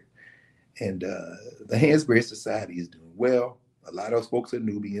are here. And the Hansberry Society is doing well. A lot of those folks are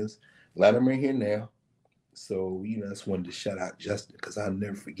Nubians. A lot of them are here now. So, I just wanted to shout out Justin, because I'll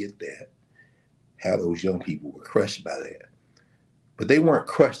never forget that, how those young people were crushed by that. But they weren't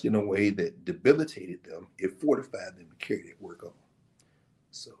crushed in a way that debilitated them. It fortified them to carry their work on.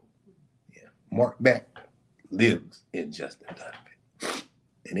 So, Mark Mack lives in Justin Donovan.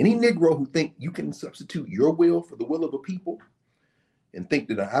 And any Negro who think you can substitute your will for the will of a people and think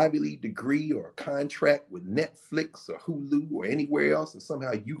that an Ivy League degree or a contract with Netflix or Hulu or anywhere else, and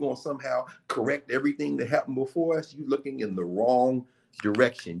somehow you're going to somehow correct everything that happened before us, you're looking in the wrong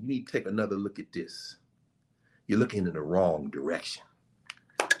direction. You need to take another look at this. You're looking in the wrong direction.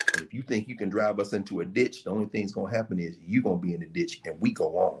 And if you think you can drive us into a ditch, the only thing that's going to happen is you're going to be in the ditch and we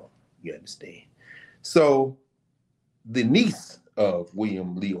go on. You understand? So the niece of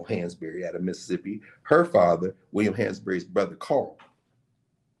William Leo Hansberry out of Mississippi, her father, William Hansberry's brother, Carl,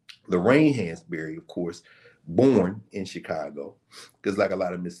 Lorraine Hansberry, of course, born in Chicago, because like a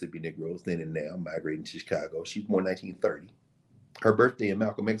lot of Mississippi Negroes then and now migrating to Chicago, she was born in 1930. Her birthday and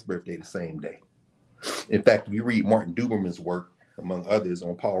Malcolm X's birthday the same day. In fact, if you read Martin Duberman's work, among others,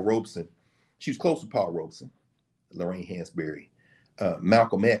 on Paul Robeson, she was close to Paul Robeson, Lorraine Hansberry.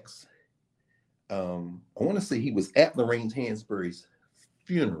 Malcolm X, I want to say he was at Lorraine Hansberry's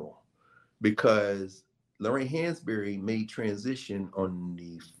funeral, because Lorraine Hansberry made transition on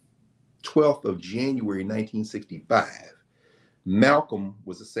the 12th of January, 1965. Malcolm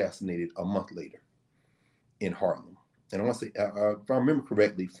was assassinated a month later in Harlem. And I want to say, if I remember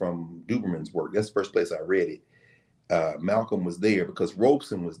correctly from Duberman's work, that's the first place I read it. Malcolm was there because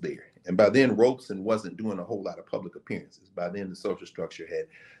Robeson was there. And by then, Robeson wasn't doing a whole lot of public appearances. By then, the social structure had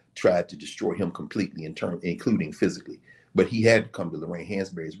tried to destroy him completely, including physically. But he had to come to Lorraine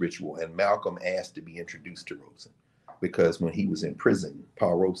Hansberry's ritual, and Malcolm asked to be introduced to Robeson, because when he was in prison,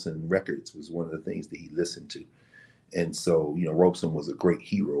 Paul Robeson records was one of the things that he listened to. And so, Robeson was a great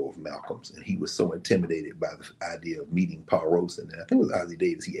hero of Malcolm's, and he was so intimidated by the idea of meeting Paul Robeson. And I think it was Ossie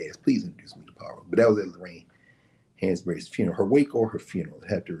Davis. He asked, please introduce me to Paul Robeson. But that was at Lorraine Hansberry's funeral, her wake or her funeral.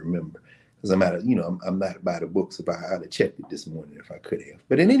 I have to remember, because I'm not by the books. If I'd have checked it this morning if I could have.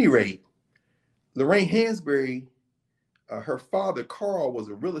 But at any rate, Lorraine Hansberry, her father, Carl, was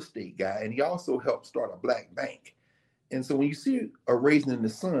a real estate guy, and he also helped start a black bank. And so when you see A Raisin in the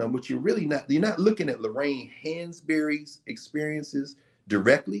Sun, what you're not looking at Lorraine Hansberry's experiences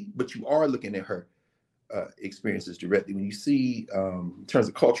directly, but you are looking at her experiences directly. When you see, in terms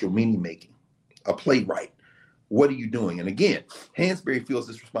of cultural meaning making, a playwright, what are you doing? And again, Hansberry feels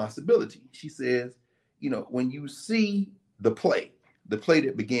this responsibility. She says, when you see the play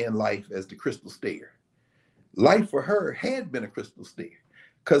that began life as the Crystal Stair, life for her had been a crystal stair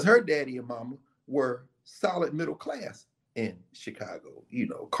because her daddy and mama were solid middle class in Chicago.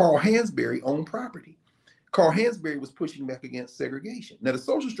 Carl Hansberry owned property. Carl Hansberry was pushing back against segregation. Now, the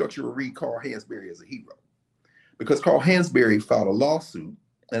social structure will read Carl Hansberry as a hero because Carl Hansberry filed a lawsuit,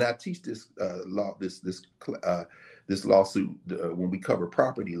 and I teach this lawsuit when we cover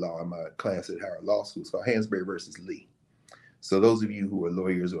property law in my class at Howard Law School. It's called Hansberry versus Lee. So those of you who are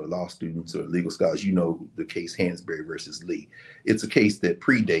lawyers or law students or legal scholars, you know the case Hansberry versus Lee. It's a case that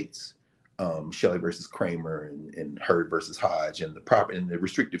predates Shelley versus Kramer and Hurd versus Hodge and the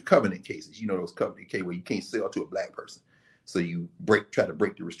restrictive covenant cases. Those covenant cases where you can't sell to a black person. So you try to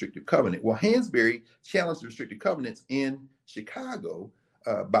break the restrictive covenant. Well, Hansberry challenged the restrictive covenants in Chicago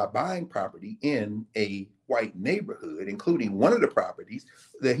by buying property in a white neighborhood, including one of the properties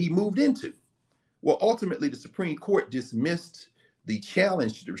that he moved into. Well, ultimately, the Supreme Court dismissed the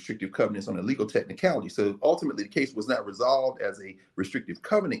challenge to the restrictive covenants on a legal technicality. So ultimately, the case was not resolved as a restrictive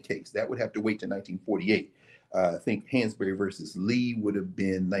covenant case. That would have to wait to 1948. I think Hansberry versus Lee would have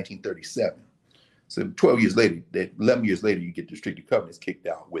been 1937. So 11 years later, you get the restrictive covenants kicked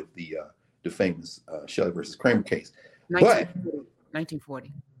out with the famous Shelley versus Kramer case.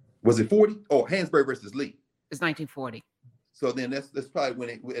 1940. Was it 40? Oh, Hansberry versus Lee. It's 1940. So then that's probably when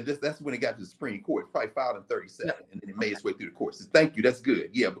it got to the Supreme Court. It's probably filed in 37, and then it made its way through the courts. So thank you. That's good.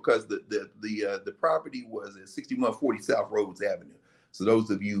 Yeah, because the property was at 6140 South Rhodes Avenue. So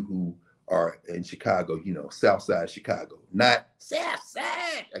those of you who are in Chicago, South Side Chicago, not South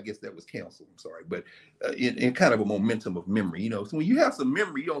Side. I guess that was canceled. I'm sorry, but in kind of a momentum of memory, So when you have some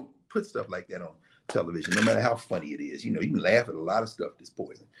memory, you don't put stuff like that on television, no matter how funny it is. You can laugh at a lot of stuff that's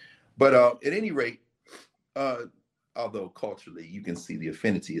poison. But at any rate, although culturally you can see the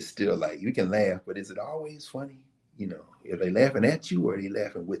affinity is still like you can laugh, but is it always funny? Are they laughing at you or are they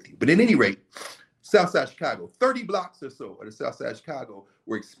laughing with you? But at any rate, Southside Chicago, 30 blocks or so of the Southside Chicago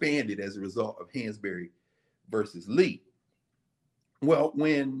were expanded as a result of Hansberry versus Lee. Well,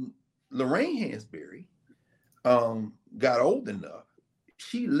 when Lorraine Hansberry got old enough,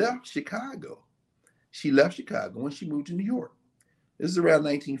 she left Chicago. She left Chicago and she moved to New York. This is around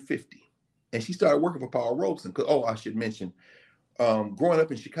 1950. And she started working for Paul Robeson. I should mention, growing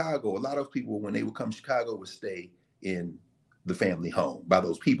up in Chicago, a lot of people, when they would come to Chicago, would stay in the family home. By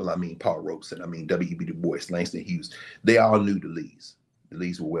those people, I mean Paul Robeson, I mean W.E.B. Du Bois, Langston Hughes. They all knew the Lees. The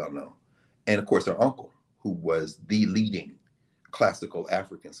Lees were well known. And of course, her uncle, who was the leading classical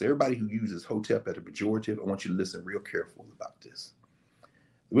African. So everybody who uses hotep as a pejorative, I want you to listen real careful about this.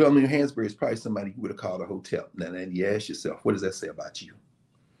 William Leo Hansberry is probably somebody you would have called a hotep. Now, then you ask yourself, what does that say about you?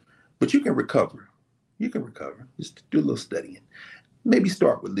 But you can recover. Just do a little studying. Maybe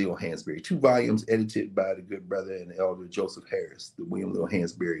start with Leo Hansberry, 2 volumes edited by the good brother and elder Joseph Harris, the William Leo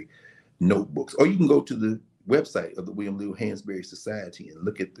Hansberry notebooks. Or you can go to the website of the William Leo Hansberry Society and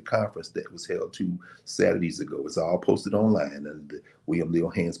look at the conference that was held 2 Saturdays ago. It's all posted online under the William Leo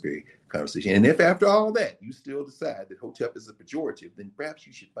Hansberry conversation. And if after all that you still decide that hotep is a pejorative, then perhaps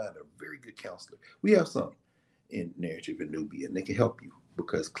you should find a very good counselor. We have some in Narrative and Nubia, and they can help you,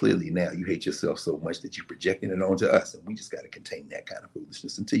 because clearly now you hate yourself so much that you're projecting it onto us, and we just got to contain that kind of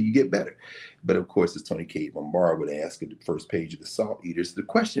foolishness until you get better. But of course, as Tony K. Bombara would ask at the first page of The Salt Eaters, the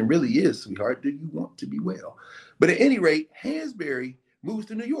question really is, sweetheart, do you want to be well? But at any rate, Hansberry moves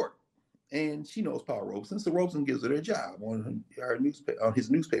to New York, and she knows Paul Robeson, so Robeson gives her a job on his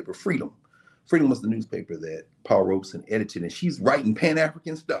newspaper, Freedom. Freedom was the newspaper that Paul Robeson edited, and she's writing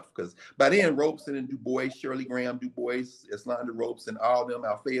Pan-African stuff, because by then Robeson and Du Bois, Shirley Graham Du Bois, Eslanda Robeson, all them,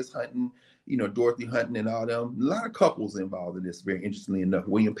 Alphaeus Hunton, Dorothy Hunton and all them, a lot of couples involved in this, very interestingly enough.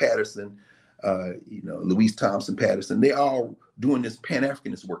 William Patterson, Louise Thompson Patterson, they all doing this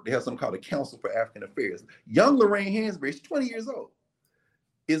Pan-Africanist work. They have something called the Council for African Affairs. Young Lorraine Hansberry, she's 20 years old,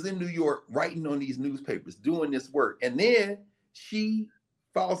 is in New York writing on these newspapers, doing this work. And then she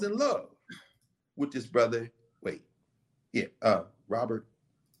falls in love with this brother, Robert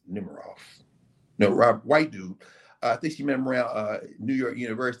Nemiroff. White dude. I think she met him around New York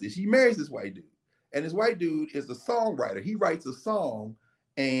University. She marries this white dude. And this white dude is a songwriter. He writes a song,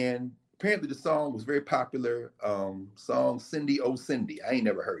 and apparently the song was very popular. Song Cindy Oh Cindy. I ain't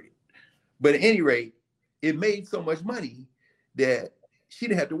never heard it. But at any rate, it made so much money that she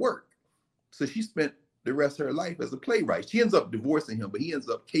didn't have to work. So she spent the rest of her life as a playwright. She ends up divorcing him, but he ends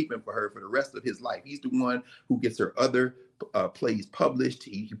up caping for her for the rest of his life. He's the one who gets her other plays published.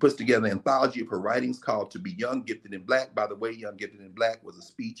 He puts together an anthology of her writings called To Be Young, Gifted in Black. By the way, Young, Gifted in Black was a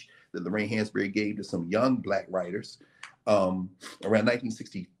speech that Lorraine Hansberry gave to some young Black writers around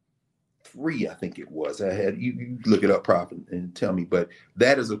 1963, I think it was. You look it up, Prof, and tell me. But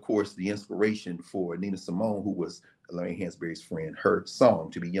that is, of course, the inspiration for Nina Simone, who was Lorraine Hansberry's friend, her song,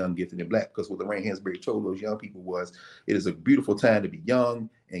 To Be Young, Gifted and Black, because what Lorraine Hansberry told those young people was, it is a beautiful time to be young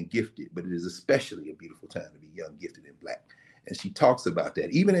and gifted, but it is especially a beautiful time to be young, gifted, and Black. And she talks about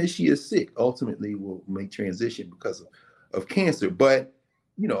that, even as she is sick, ultimately will make transition because of cancer. But,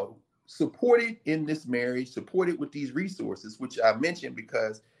 you know, supported in this marriage, supported with these resources, which I mentioned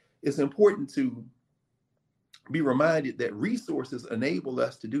because it's important to be reminded that resources enable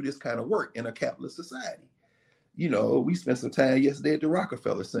us to do this kind of work in a capitalist society. You know, we spent some time yesterday at the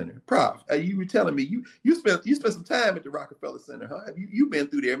Rockefeller Center. Prof, you were telling me you spent some time at the Rockefeller Center, huh? Have you been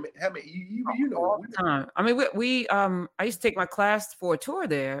through there? How many? You know, all the time. I mean, we I used to take my class for a tour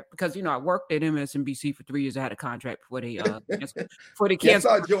there because, you know, I worked at MSNBC for 3 years. I had a contract before they canceled. Yeah, I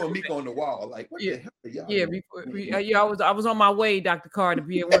saw Joe and Meek on the wall. Like, what the hell are y'all doing? I was on my way, Dr. Carr, to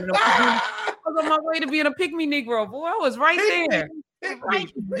be one of them. I was on my way to being a pick-me Negro. Boy, I was right there.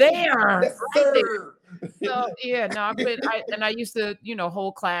 Right there. Yes, right there. So yeah, no, I used to, you know,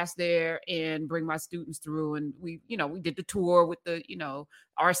 hold class there and bring my students through, and we did the tour with the, you know,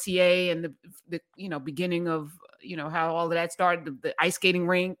 RCA and the you know, beginning of, you know, how all of that started, the ice skating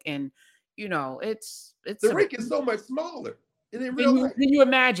rink, and, you know, it's the rink is so much smaller. Than you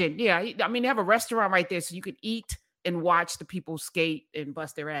imagine. Yeah, I mean, they have a restaurant right there, so you could eat and watch the people skate and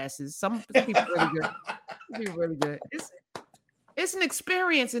bust their asses. Some people really good. People really good. It's an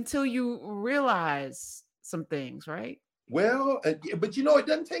experience until you realize some things, right? Well, but you know, it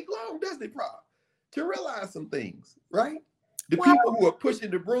doesn't take long, does it, Prof, to realize some things, right? The people who are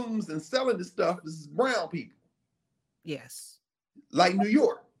pushing the brooms and selling the stuff is brown people. Yes. Like New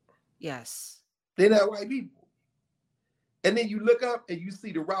York. Yes. They're not white people. And then you look up and you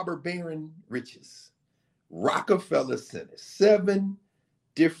see the robber baron riches. Rockefeller Center, 7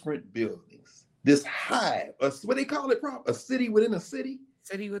 different buildings. This hive, what they call it, Prof? A city within a city?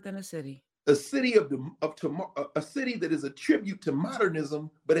 City within a city. A city a city that is a tribute to modernism,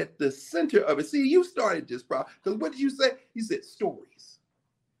 but at the center of it. See, you started this, Prof, because what did you say? You said stories.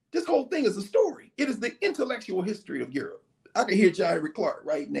 This whole thing is a story. It is the intellectual history of Europe. I can hear John Henrik Clarke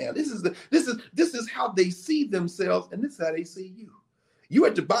right now. This is how they see themselves, and this is how they see you. You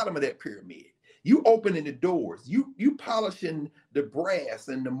at the bottom of that pyramid. You opening the doors. You polishing the brass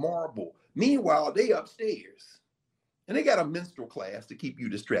and the marble. Meanwhile, they upstairs. And they got a minstrel class to keep you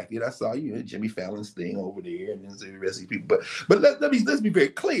distracted. I saw you, Jimmy Fallon's thing over there, and then the rest of these people. But let's be very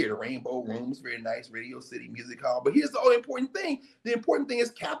clear. The Rainbow Room is very nice, Radio City Music Hall. But here's the only important thing. The important thing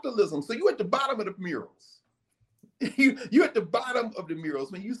is capitalism. So you at the bottom of the murals. You at the bottom of the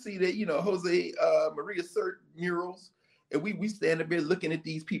murals. When you see that, you know, Jose Maria Cert murals, and we stand up there looking at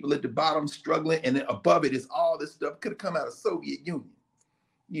these people at the bottom struggling, and then above it is all this stuff could have come out of Soviet Union,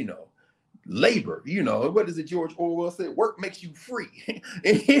 you know. Labor, you know, what is it George Orwell said? Work makes you free.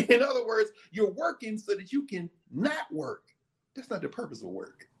 In other words, you're working so that you can not work. That's not the purpose of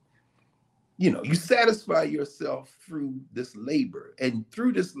work. You know, you satisfy yourself through this labor, and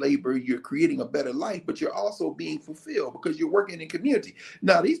through this labor, you're creating a better life, but you're also being fulfilled because you're working in community.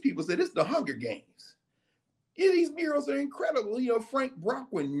 Now, these people say this is the Hunger Games. Yeah, these murals are incredible, you know, Frank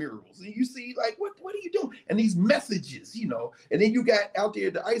Brockwin murals. And you see, like, what are you doing? And these messages, you know, and then you got out there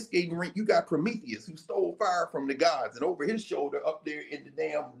at the ice skating rink, you got Prometheus, who stole fire from the gods. And over his shoulder up there in the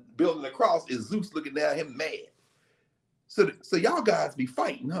damn building across is Zeus looking down him mad. So y'all guys be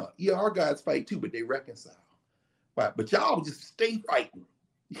fighting, huh? Yeah, our guys fight too, but they reconcile. Right? But y'all just stay fighting.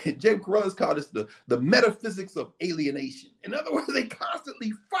 Jim Carruthers called this the metaphysics of alienation. In other words, they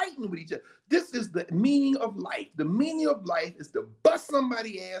constantly fighting with each other. This is the meaning of life. The meaning of life is to bust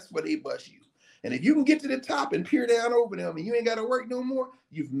somebody's ass where they bust you. And if you can get to the top and peer down over them and you ain't got to work no more,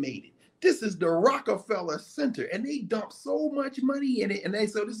 you've made it. This is the Rockefeller Center, and they dump so much money in it. And they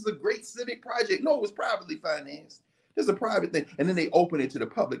say, this is a great civic project. No, it was privately financed. This is a private thing. And then they open it to the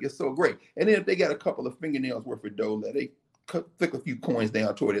public. It's so great. And then if they got a couple of fingernails worth of dough, they flick a few coins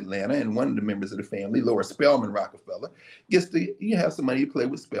down toward Atlanta, and one of the members of the family, Laura Spelman Rockefeller, gets to have some money to play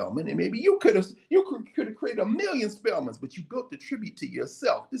with Spelman, and maybe you could have created 1 million Spelmans, but you built the tribute to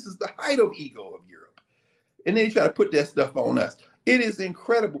yourself. This is the height of ego of Europe, and then you try to put that stuff on us. It is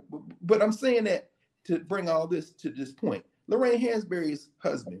incredible, but I'm saying that to bring all this to this point. Lorraine Hansberry's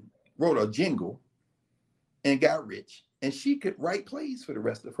husband wrote a jingle and got rich, and she could write plays for the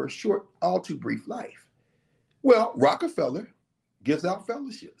rest of her short, all too brief life. Well, Rockefeller gives out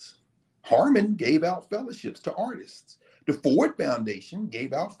fellowships. Harmon gave out fellowships to artists. The Ford Foundation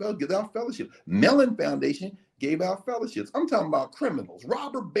gives out fellowships. Mellon Foundation gave out fellowships. I'm talking about criminals,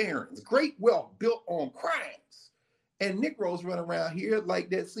 robber barons, great wealth built on crimes. And Negroes run around here like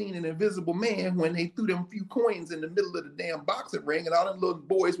that scene in Invisible Man when they threw them few coins in the middle of the damn boxing ring and all them little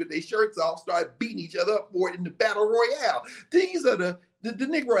boys with their shirts off started beating each other up for it in the battle royale. These are the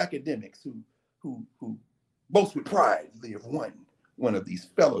Negro academics who boast with pride they have won one of these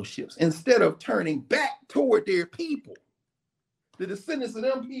fellowships instead of turning back toward their people, the descendants of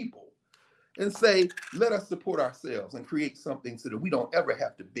them people, and say, let us support ourselves and create something so that we don't ever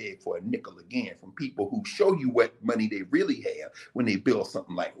have to beg for a nickel again from people who show you what money they really have when they build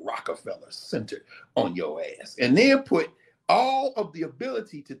something like Rockefeller Center on your ass. And then put all of the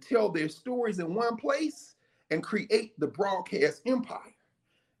ability to tell their stories in one place and create the broadcast empire.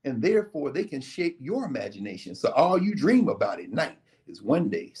 And therefore, they can shape your imagination. So all you dream about at night is one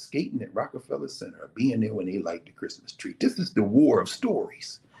day skating at Rockefeller Center or being there when they light the Christmas tree. This is the war of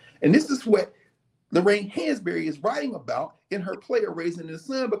stories. And this is what Lorraine Hansberry is writing about in her play, A Raisin in the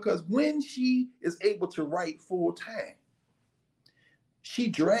Sun, because when she is able to write full time, she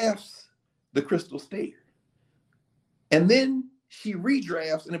drafts The Crystal Stair. And then she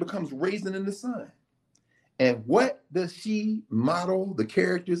redrafts and it becomes Raisin in the Sun. And what does she model the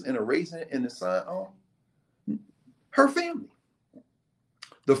characters in A Raisin in the Sun on? Her family.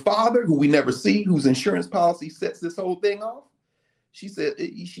 The father, who we never see, whose insurance policy sets this whole thing off, she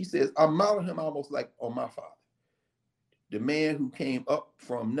says, I model him almost like on my father. The man who came up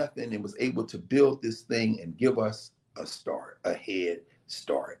from nothing and was able to build this thing and give us a head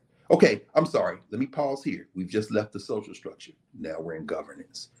start. Okay, I'm sorry. Let me pause here. We've just left the social structure. Now we're in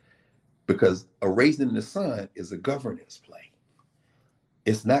governance. Because A Raisin in the Sun is a governance play.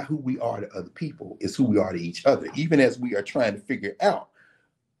 It's not who we are to other people. It's who we are to each other, even as we are trying to figure out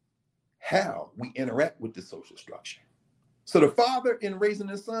how we interact with the social structure. So the father in Raisin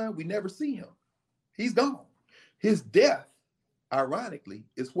in the Sun, we never see him. He's gone. His death, ironically,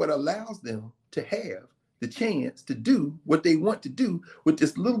 is what allows them to have the chance to do what they want to do with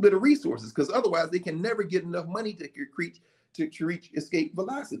this little bit of resources, because otherwise they can never get enough money to reach escape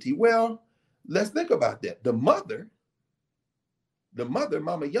velocity. Well, let's think about that. The mother,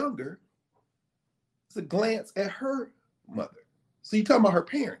 Mama Younger, it's a glance at her mother. So you're talking about her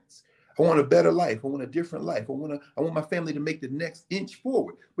parents. I want a better life. I want a different life. I want my family to make the next inch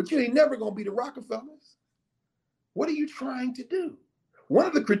forward. But you ain't never going to be the Rockefellers. What are you trying to do? One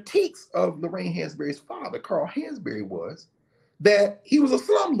of the critiques of Lorraine Hansberry's father, Carl Hansberry, was that he was a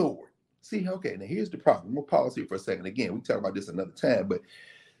slumlord. See, okay, now here's the problem. We'll pause here for a second. Again, we talk about this another time, but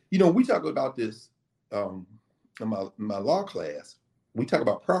we talk about this in my law class. We talk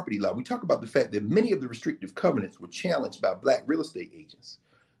about property law. We talk about the fact that many of the restrictive covenants were challenged by Black real estate agents.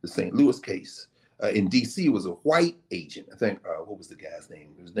 The St. Louis case in D.C. was a white agent. I think, what was the guy's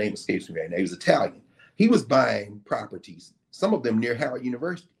name? His name escapes me right now. He was Italian. He was buying properties, some of them near Howard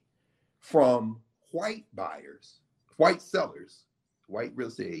University, from white buyers, white sellers, white real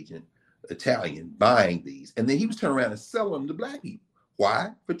estate agent, Italian, buying these. And then he was turning around and selling them to Black people. Why?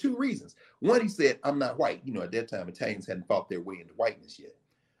 For two reasons. One, he said, I'm not white. At that time, Italians hadn't fought their way into whiteness yet.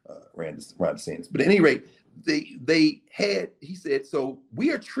 Ron DeSantis. But at any rate, he said, so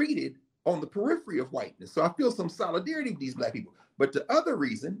we are treated on the periphery of whiteness. So I feel some solidarity with these Black people. But the other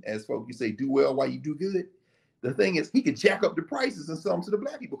reason, as folks you say, do well while you do good, the thing is he could jack up the prices and sell them to the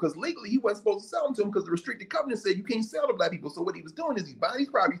Black people, because legally he wasn't supposed to sell them to them because the restricted covenant said you can't sell to Black people. So what he was doing is he's buying these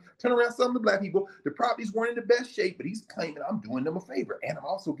properties, turning around selling to Black people. The properties weren't in the best shape, but he's claiming I'm doing them a favor and I'm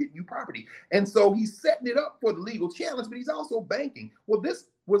also getting you property. And so he's setting it up for the legal challenge, but he's also banking. Well, this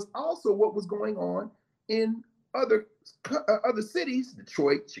was also what was going on in other cities,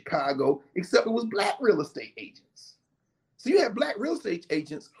 Detroit, Chicago, except it was Black real estate agents. So you have Black real estate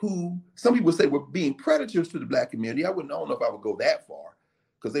agents who some people say were being predators to the Black community. I don't know if I would go that far,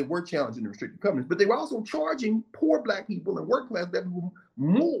 because they were challenging the restricted covenants, but they were also charging poor Black people and working class Black people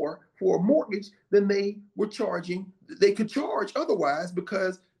more for a mortgage than they could charge otherwise,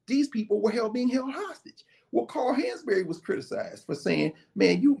 because these people were being held hostage. Well, Carl Hansberry was criticized for saying,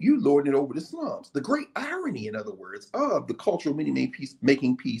 man, you lording it over the slums. The great irony, in other words, of the cultural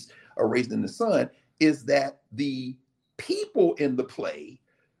making peace, A Raisin in the Sun, is that the people in the play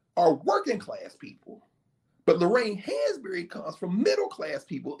are working class people, but Lorraine Hansberry comes from middle class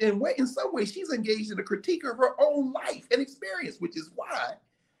people. In some way, she's engaged in a critique of her own life and experience, which is why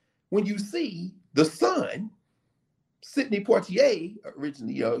when you see the son, Sidney Poitier,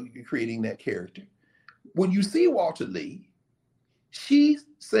 originally creating that character, when you see Walter Lee, She's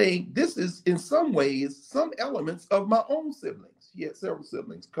saying this is in some ways, some elements of my own siblings. She had several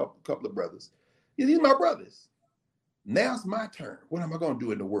siblings, couple of brothers. These are my brothers. Now it's my turn. What am I going to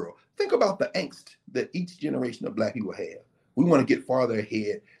do in the world? Think about the angst that each generation of Black people have. We want to get farther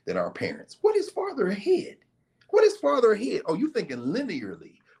ahead than our parents. What is farther ahead? What is farther ahead? Oh, you're thinking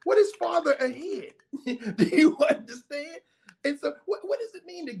linearly. What is farther ahead? Do you understand? And so what does it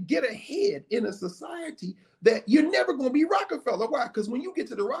mean to get ahead in a society that you're never going to be Rockefeller? Why? Because when you get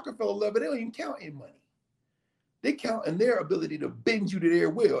to the Rockefeller level, they don't even count in money. They count in their ability to bend you to their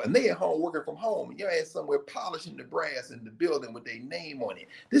will. And they at home working from home. And you're at somewhere polishing the brass in the building with their name on it.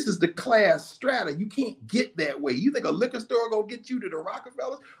 This is the class strata. You can't get that way. You think a liquor store gonna get you to the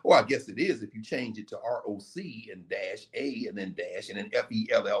Rockefellers? Or I guess it is if you change it to ROC and dash A and then dash and then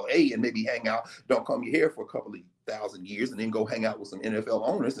FELLA and maybe hang out, don't comb your hair for a couple of 1,000 years and then go hang out with some NFL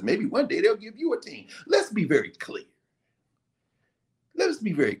owners and maybe one day they'll give you a team. Let's be very clear. Let us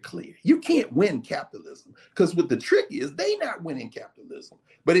be very clear. You can't win capitalism because what the trick is, they not winning capitalism.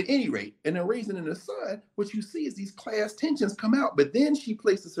 But at any rate, in A Raisin in the Sun, what you see is these class tensions come out, but then she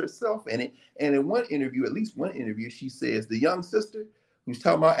places herself in it. And in one interview, at least one interview, she says the young sister who's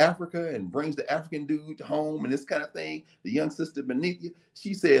talking about Africa and brings the African dude home and this kind of thing, the young sister Benitha,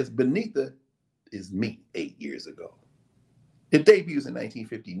 she says, Benitha is me 8 years ago. It debuts in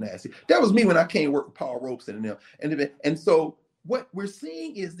 1959. See, that was me when I came to work with Paul Robeson and them. And so what we're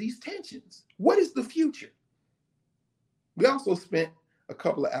seeing is these tensions. What is the future? We also spent a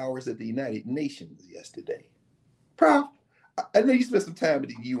couple of hours at the United Nations yesterday. Prof, I know you spent some time at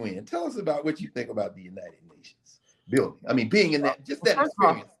the UN. Tell us about what you think about the United Nations building. I mean, being in that, just that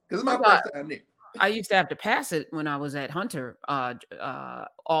experience, because it's my first time there. I used to have to pass it when I was at Hunter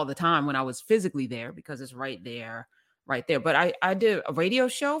all the time when I was physically there because it's right there. But I did a radio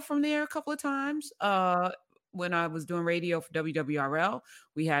show from there a couple of times. When I was doing radio for WWRL,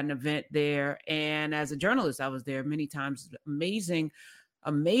 we had an event there. And as a journalist, I was there many times. Amazing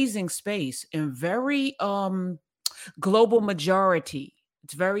space and very global majority.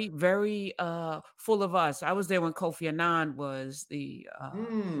 It's very, very full of us. I was there when Kofi Annan was the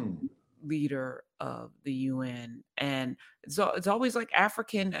leader of the UN. And so it's always like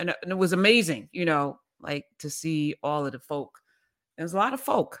African. And it was amazing, like to see all of the folk. There's a lot of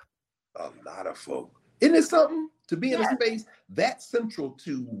folk. A lot of folk. Isn't it something to be in a space that central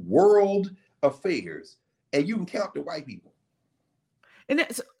to world affairs and you can count the white people? And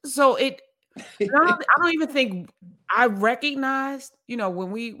so I don't even think I recognized, when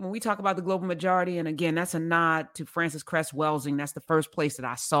we talk about the global majority, and again, that's a nod to Frances Cress Welsing. That's the first place that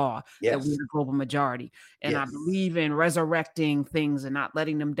I saw that we're the global majority. And I believe in resurrecting things and not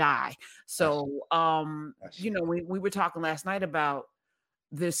letting them die. So, we were talking last night about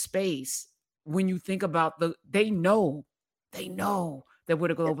this space. When you think about they know that we're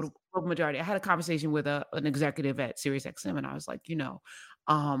the global majority. I had a conversation with an executive at SiriusXM, and I was like,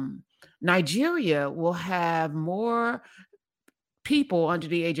 Nigeria will have more people under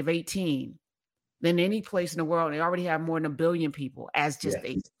the age of 18 than any place in the world. They already have more than 1 billion people as just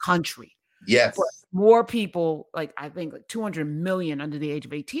a country. Yes. But more people, I think 200 million under the age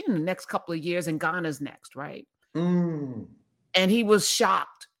of 18 in the next couple of years, and Ghana's next, right? And he was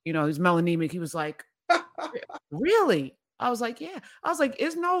shocked. He's melanemic. He was like, really? I was like, yeah. I was like,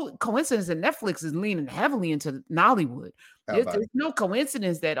 it's no coincidence that Netflix is leaning heavily into Nollywood. There's no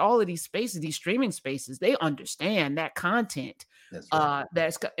coincidence that all of these spaces, these streaming spaces, they understand that content. That's right.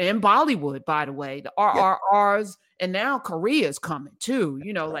 That's in Bollywood, by the way, the RRRs, and now Korea's coming too.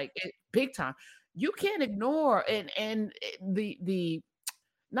 Big time. You can't ignore and the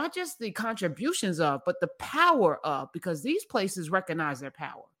not just the contributions of, but the power of, because these places recognize their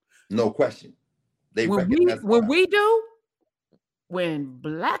power. No question. When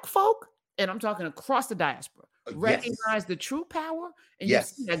Black folk, and I'm talking across the diaspora, recognize the true power, and you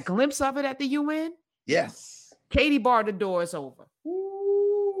see a glimpse of it at the UN. Yes. Katie barred the door, it's over.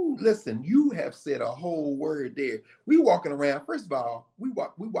 Ooh, listen, you have said a whole word there. We walking around, first of all, we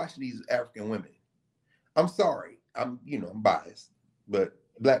watching these African women. I'm sorry, I'm biased, but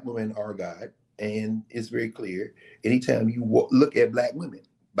Black women are God, and it's very clear. Anytime you look at Black women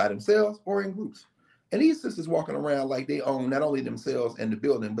by themselves or in groups, and these sisters walking around like they own not only themselves and the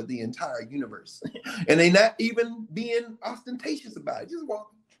building, but the entire universe, and they not even being ostentatious about it. Just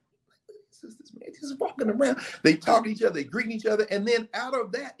walking, sisters, man, just walking around. They talk to each other, they greet each other, and then out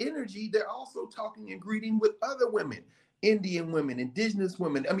of that energy, they're also talking and greeting with other women. Indian women, indigenous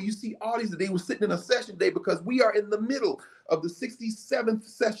women. I mean, you see all these, they were sitting in a session today because we are in the middle of the 67th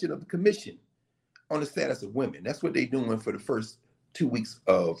session of the Commission on the Status of Women. That's what they're doing for the first 2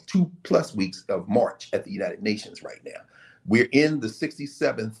 plus weeks of March at the United Nations right now. We're in the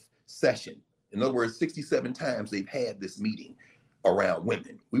 67th session. In other words, 67 times they've had this meeting around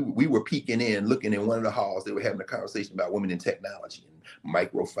women. We were peeking in, looking in one of the halls. They were having a conversation about women in technology and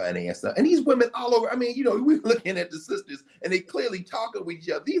microfinance. And these women all over, I mean, you know, we were looking at the sisters and they clearly talking with each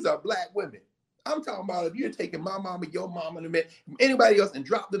other. These are Black women. I'm talking about if you're taking my mama, your mama, and anybody else and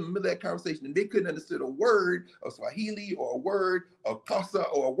drop them in the middle of that conversation and they couldn't understand a word of Swahili or a word of Xhosa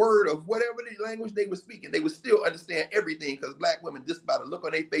or a word of whatever the language they were speaking, they would still understand everything because Black women just by the look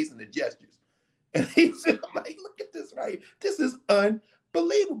on their face and the gestures. And he said, I'm like, look at this, right? This is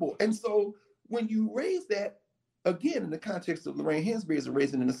unbelievable. And so when you raise that, again, in the context of Lorraine Hansberry's A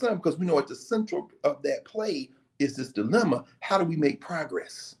Raisin in the Sun, because we know at the center of that play is this dilemma, how do we make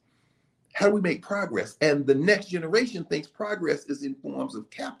progress? How do we make progress? And the next generation thinks progress is in forms of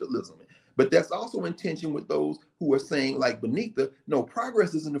capitalism. But that's also in tension with those who are saying, like Benita, no,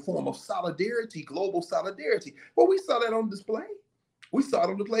 progress is in the form of solidarity, global solidarity. Well, we saw that on display. We saw it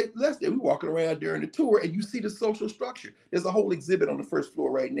on the play yesterday. We walking around during the tour and you see the social structure. There's a whole exhibit on the first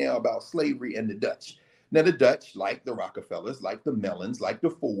floor right now about slavery and the Dutch. Now the Dutch, like the Rockefellers, like the Mellons, like the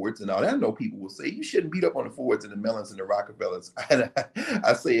Fords and all that, I know people will say, you shouldn't beat up on the Fords and the Mellons and the Rockefellers. And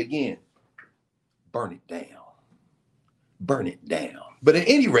I say again, burn it down. Burn it down. But at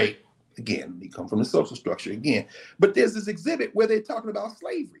any rate, again, they come from the social structure again. But there's this exhibit where they're talking about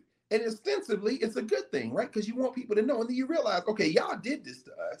slavery. And ostensibly, it's a good thing, right? Because you want people to know. And then you realize, okay, y'all did this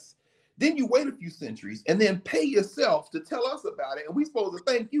to us. Then you wait a few centuries and then pay yourself to tell us about it. And we're supposed to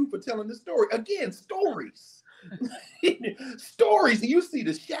thank you for telling the story. Again, stories. Stories. And you see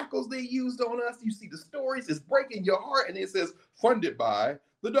the shackles they used on us. You see the stories. It's breaking your heart. And it says, funded by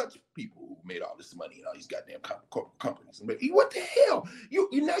the Dutch people who made all this money and all these goddamn companies. And what the hell? You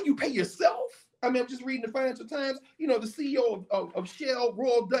now you pay yourself? I mean, I'm just reading the Financial Times. You know, the CEO of Shell,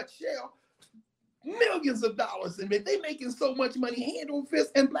 Royal Dutch Shell, millions of dollars. And they making so much money, hand over fist,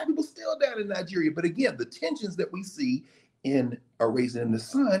 and Black people still down in Nigeria. But again, the tensions that we see in A Raisin in the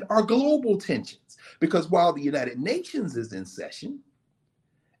Sun are global tensions. Because while the United Nations is in session,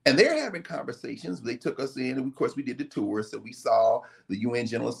 and they're having conversations, they took us in, and of course we did the tour. So we saw the UN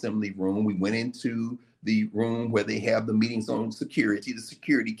General Assembly room. We went into the room where they have the meetings on security, the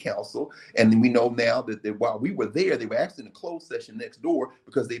Security Council. And we know now that while we were there, they were actually in a closed session next door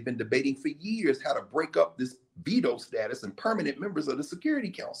because they've been debating for years how to break up this veto status and permanent members of the Security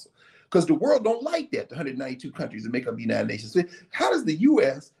Council. Because the world don't like that, the 192 countries that make up the United Nations. So how does the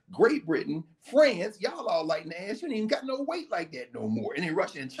US, Great Britain, France, y'all all like Nash, you ain't even got no weight like that no more. And then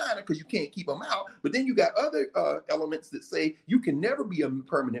Russia and China, because you can't keep them out. But then you got other elements that say you can never be a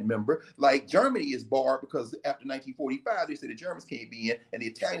permanent member. Like Germany is barred because after 1945, they said the Germans can't be in and the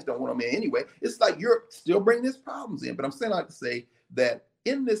Italians don't want them in anyway. It's like Europe still bringing these problems in. But I'm saying like to say that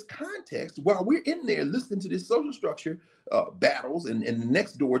in this context, while we're in there listening to this social structure battles, and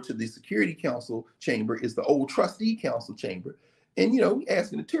next door to the Security Council chamber is the old Trustee Council chamber. And, you know,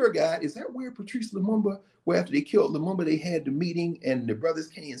 asking the tour guide, is that where Patrice Lumumba, where after they killed Lumumba, they had the meeting and the brothers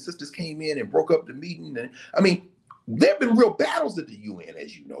came and sisters came in and broke up the meeting? And I mean, there have been real battles at the UN,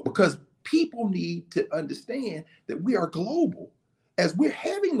 as you know, because people need to understand that we are global. As we're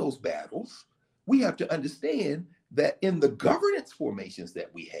having those battles, we have to understand that in the governance formations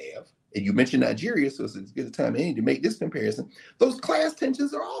that we have, and you mentioned Nigeria, so it's as good a time as any to make this comparison, those class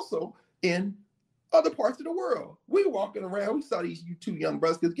tensions are also in other parts of the world. We walking around, we saw these two young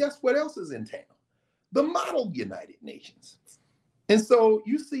brothers, because guess what else is in town? The model United Nations. And so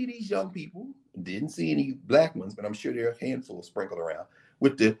you see these young people, didn't see any Black ones, but I'm sure there are a handful sprinkled around,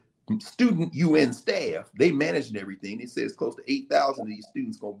 with the student UN staff. They managing everything. It says close to 8,000 of these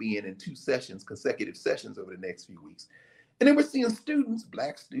students going to be in 2 sessions, consecutive sessions over the next few weeks. And then we're seeing students,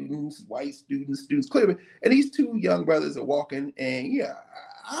 Black students, white students, clearly. And these two young brothers are walking, and yeah,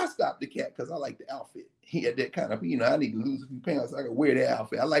 I stopped the cat because I like the outfit. He had that kind of, you know, I need to lose a few pounds so I can wear that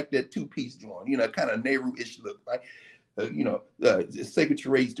outfit. I like that 2-piece joint, you know, kind of Nehru-ish look, right?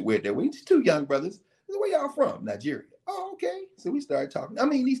 Secretary used to wear it that way. These two young brothers. Where y'all from? Nigeria. Oh, okay. So we started talking. I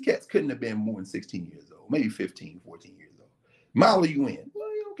mean, these cats couldn't have been more than 16 years old, maybe 15, 14 years old. Mile you in. Well,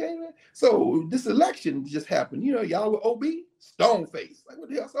 okay, man. So this election just happened. You know, y'all were OB, stone face. Like, what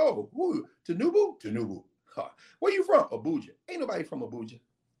the hell? Oh, who? Tinubu. Huh. Where you from? Abuja. Ain't nobody from Abuja.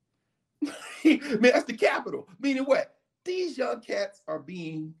 Man, that's the capital. Meaning what? These young cats are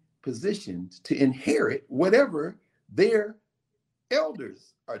being positioned to inherit whatever their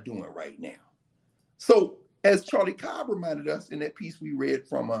elders are doing right now. So as Charlie Cobb reminded us in that piece we read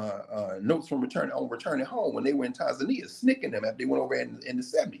from Notes from Returning Home, when they were in Tanzania, snicking them after they went over in the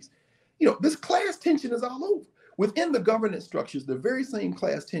 70s. You know, this class tension is all over. Within the governance structures, the very same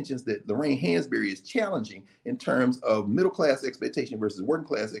class tensions that Lorraine Hansberry is challenging in terms of middle class expectation versus working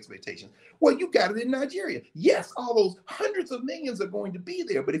class expectations, well, you got it in Nigeria. Yes, all those hundreds of millions are going to be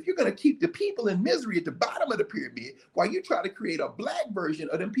there, but if you're going to keep the people in misery at the bottom of the pyramid, while you try to create a black version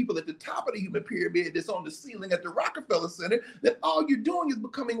of them people at the top of the human pyramid that's on the ceiling at the Rockefeller Center, then all you're doing is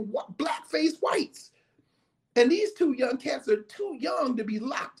becoming black-faced whites. And these two young cats are too young to be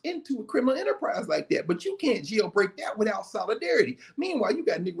locked into a criminal enterprise like that. But you can't jailbreak that without solidarity. Meanwhile, you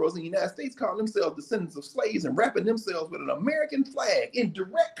got Negroes in the United States calling themselves descendants of slaves and wrapping themselves with an American flag in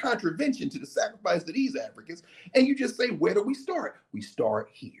direct contravention to the sacrifice of these Africans. And you just say, where do we start? We start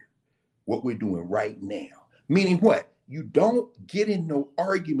here. What we're doing right now. Meaning what? You don't get in no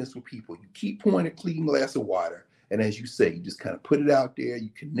arguments with people. You keep pouring a clean glass of water. And as you say, you just kind of put it out there,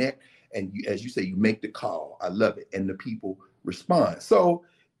 you connect. And you, as you say, you make the call. I love it. And the people respond. So,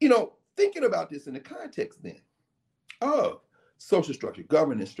 thinking about this in the context then of social structure,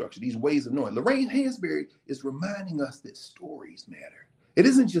 governance structure, these ways of knowing, Lorraine Hansberry is reminding us that stories matter. It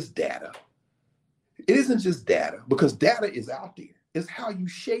isn't just data. It isn't just data, because data is out there. It's how you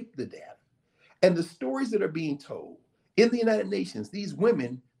shape the data. And the stories that are being told in the United Nations, these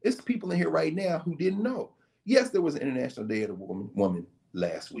women, it's people in here right now who didn't know. Yes, there was an International Day of the Woman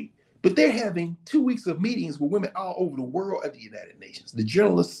last week. But they're having 2 weeks of meetings with women all over the world at the United Nations. The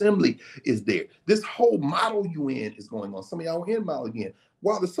General Assembly is there. This whole Model UN is going on. Some of y'all are in Model UN.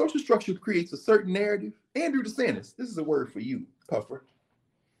 While the social structure creates a certain narrative, Andrew DeSantis, this is a word for you, Puffer.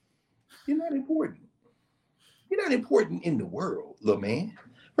 You're not important. You're not important in the world, little man.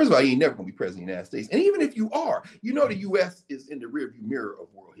 First of all, you ain't never going to be president of the United States. And even if you are, the U.S. is in the rearview mirror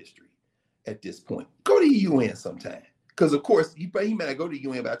of world history at this point. Go to the UN sometime. Because, of course, he may not go to the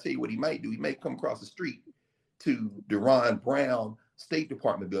UN, but I'll tell you what he might do. He may come across the street to Deron Brown State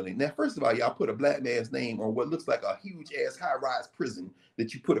Department building. Now, first of all, y'all put a black man's name on what looks like a huge-ass high-rise prison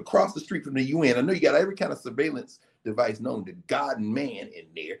that you put across the street from the UN. I know you got every kind of surveillance device known to God and man in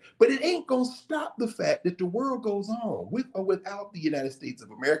there, but it ain't going to stop the fact that the world goes on with or without the United States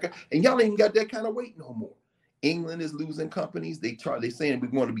of America, and y'all ain't got that kind of weight no more. England is losing companies. They saying we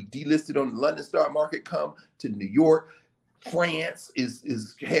want to be delisted on the London stock market, come to New York. France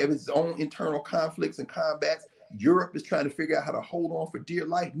is have its own internal conflicts and combats. Europe is trying to figure out how to hold on for dear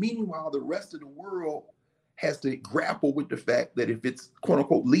life. Meanwhile, the rest of the world has to grapple with the fact that if it's quote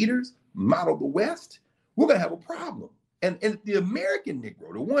unquote leaders model the West, we're going to have a problem. And the American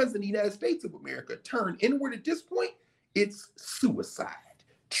Negro, the ones in the United States of America, turn inward at this point, it's suicide.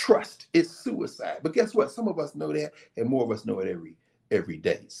 Trust is suicide. But guess what? Some of us know that, and more of us know it every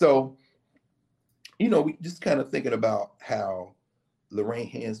day. So, we just kind of thinking about how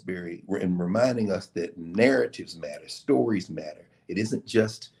Lorraine Hansberry and reminding us that narratives matter, stories matter. It isn't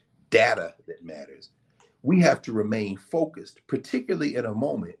just data that matters. We have to remain focused, particularly in a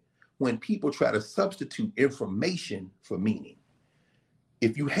moment when people try to substitute information for meaning.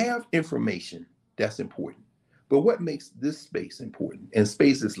 If you have information, that's important. But what makes this space important, and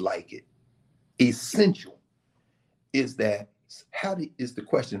spaces like it, essential, is the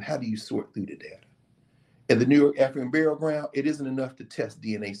question, how do you sort through the data? In the New York African Burial Ground, it isn't enough to test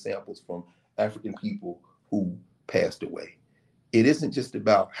DNA samples from African people who passed away. It isn't just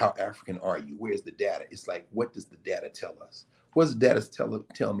about how African are you, where's the data? It's like, what does the data tell us? What does the data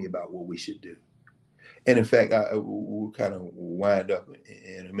tell me about what we should do? And in fact, we'll kind of wind up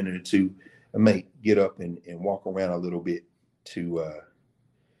in a minute or two. I may get up and walk around a little bit to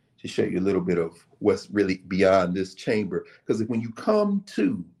show you a little bit of what's really beyond this chamber. Because when you come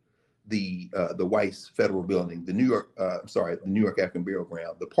to the Weiss Federal Building, the New York African Burial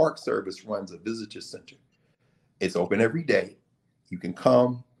Ground, the Park Service runs a visitor center. It's open every day. You can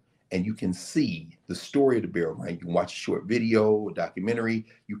come and you can see the story of the burial ground. You can watch a short video, a documentary.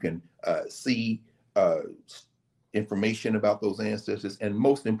 You can see information about those ancestors, and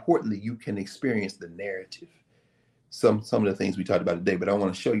most importantly, you can experience the narrative. Some of the things we talked about today, but I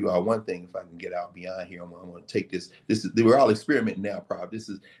want to show you all one thing. If I can get out beyond here, I want to take this. We're all experimenting now, Prof. This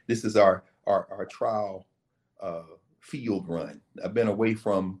is our trial field run. I've been away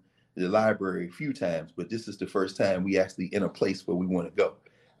from the library a few times, but this is the first time we actually in a place where we want to go.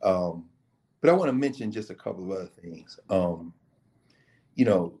 But I want to mention just a couple of other things.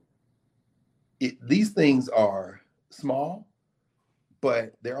 These things are small,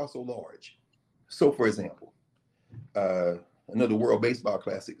 but they're also large. So, for example, another World Baseball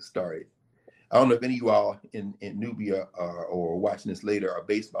Classic started. I don't know if any of you all in Nubia or watching this later are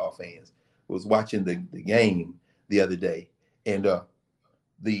baseball fans. I was watching the game the other day, and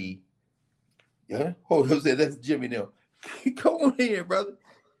that's Jimmy now. Come on in, brother.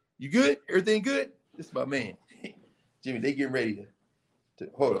 You good? Everything good? This is my man. Jimmy, they getting ready to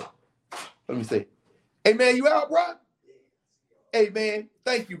hold on. Let me say, hey man, you out, bro? Hey man,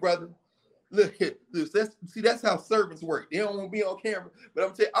 thank you, brother. Look, that's how servants work. They don't want to be on camera, but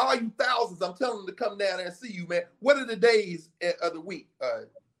I'm telling all you thousands, I'm telling them to come down there and see you, man. What are the days of the week,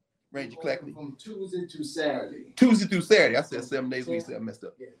 Ranger Clackley? From Tuesday to Saturday. Tuesday through Saturday. I said 7 days a week. I messed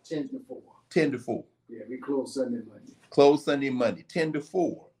up. Yeah, 10 to 4. 10 to 4. Yeah, we close Sunday, Monday. Close Sunday, Monday. 10 to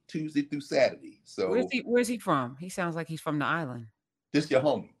 4. Tuesday through Saturday. So where's he from? He sounds like he's from the island. This your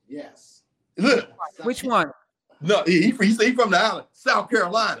homie. Yes. Look. Which one? No, he from the island, South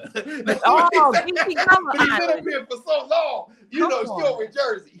Carolina. Oh, he's been up here for so long. You know, she's over in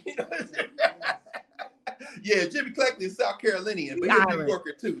Jersey. Yeah, Jimmy Clackley is South Carolinian, but he's a New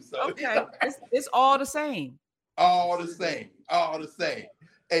Yorker too. So okay, it's all the same. All the same. All the same.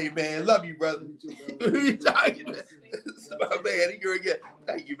 Hey man, love you, brother. Man, thank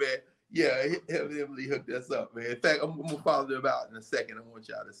you, man. Yeah, Emily hooked us up, man. In fact, I'm gonna follow them out in a second. I want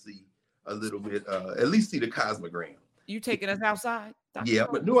y'all to see a little bit, at least see the cosmogram. You taking us outside? Yeah,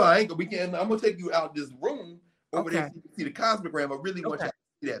 but no, I ain't gonna I'm gonna take you out this room over there so you can see the cosmogram. I really want y'all to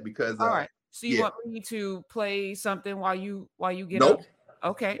see that because all right. So you want me to play something while you get up?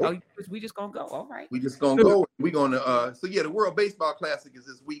 Okay. Nope. Oh, we just gonna go. All right. We just gonna go. We're gonna so yeah, the World Baseball Classic is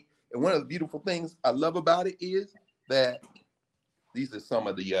this week. And one of the beautiful things I love about it is that these are some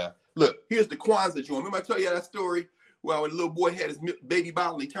of the look, here's the Kwanzaa joint. Remember I told you that story? Well, when the little boy had his baby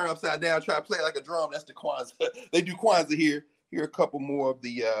bottle, he turned upside down, tried to play it like a drum. That's the Kwanzaa. They do Kwanzaa here. Here are a couple more of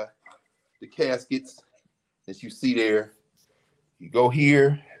the caskets that you see there. You go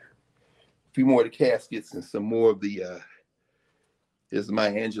here, a few more of the caskets and some more of the here's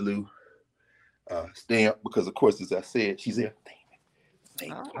Maya Angelou stamp because, of course, as I said, she's there.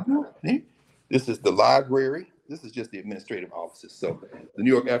 Thank you. This is the library. This is just the administrative offices. So the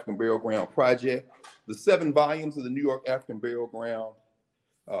New York African Burial Ground Project, the 7 volumes of the New York African Burial Ground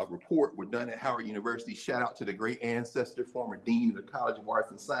report were done at Howard University. Shout out to the great ancestor, former dean of the College of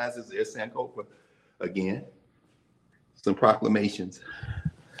Arts and Sciences, there's Sankofa again. Some proclamations.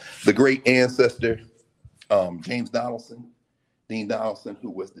 The great ancestor, James Donaldson, Dean Donaldson,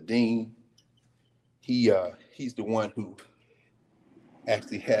 who was the dean. He's the one who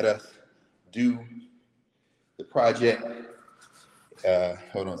actually had us do the project.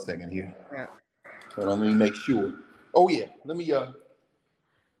 Hold on a second here. Hold on, let me make sure. Oh yeah, let me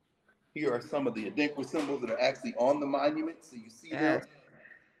here are some of the Adinkra symbols that are actually on the monument. So you see those.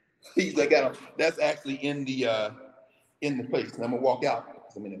 These I got them. That's actually in the place. And I'm gonna walk out.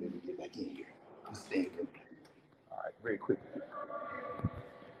 So I'm gonna maybe get back in here. Just stay in. All right, very quickly.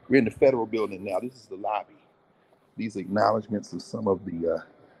 We're in the federal building now. This is the lobby. These acknowledgments of some of the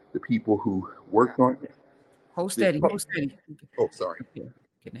people who worked on it. Hold steady. Oh, sorry.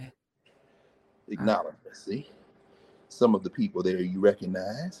 Get that. Acknowledgments. See, some of the people there you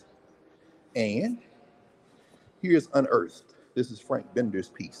recognize. And here's Unearthed. This is Frank Bender's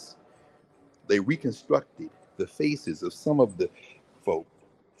piece. They reconstructed the faces of some of the folk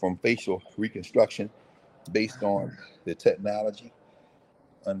from facial reconstruction based on the technology.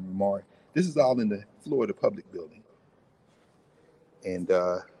 Unremarked. This is all in the Florida Public Building. And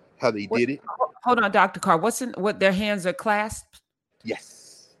how they did it. Hold on, Dr. Carr. What their hands are clasped?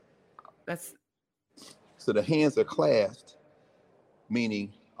 Yes. So the hands are clasped,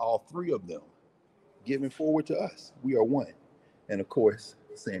 meaning all 3 of them giving forward to us. We are one. And of course,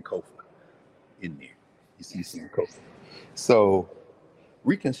 Sankofa in there. You see Sankofa. So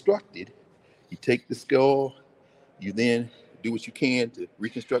reconstructed, you take the skull, you then do what you can to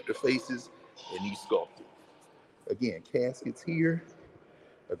reconstruct the faces, and you sculpt it. Again, caskets here.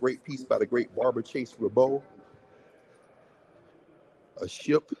 A great piece by the great Barbara Chase Rabeau. A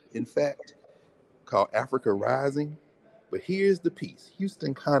ship, in fact, called Africa Rising. But here's the piece.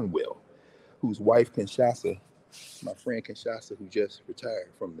 Houston Conwell, whose wife, Kinshasa, my friend Kinshasa, who just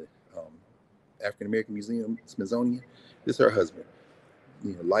retired from the African American Museum, Smithsonian, this is her husband.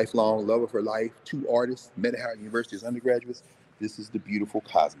 You know, lifelong love of her life, 2 artists, met at Howard University as undergraduates. This is the beautiful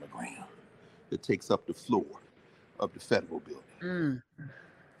cosmogram that takes up the floor of the federal building.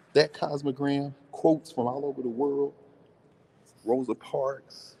 That cosmogram, quotes from all over the world, Rosa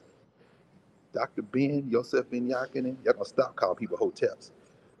Parks, Dr. Ben, Yosef Ben Yakinen. Y'all gonna stop calling people hoteps.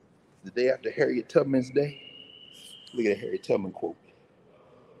 The day after Harriet Tubman's day, look at a Harriet Tubman quote.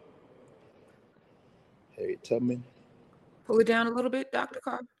 Harriet Tubman. Pull it down a little bit, Dr.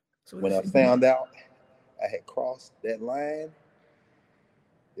 Carr. When I found out I had crossed that line,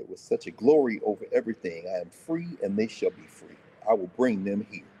 there was such a glory over everything. I am free and they shall be free. I will bring them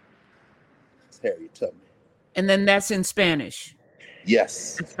here. It's Harriet Tubman. And then that's in Spanish.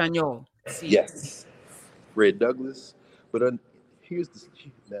 Yes. Espanol. Sí. Yes. Fred Douglass. But here's the,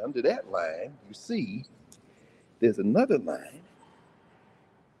 now under that line, you see there's another line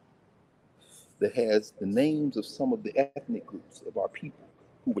that has the names of some of the ethnic groups of our people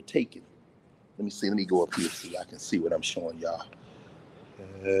who were taken. Let me see, let me go up here so I can see what I'm showing y'all.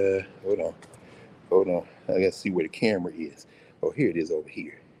 Hold on. I gotta see where the camera is. Oh, here it is over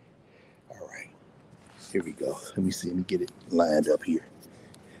here. All right, here we go. Let me see, let me get it lined up here.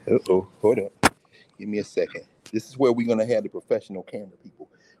 Hold up. Give me a second. This is where we're gonna have the professional camera people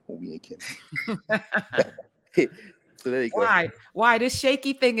when we in Kim. So there you go. Why this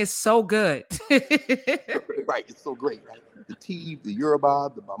shaky thing is so good. Right, it's so great, right? The T, the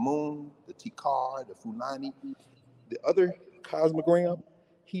Yoruba, the Bamoon, the Tikar, the Fulani, the other cosmogram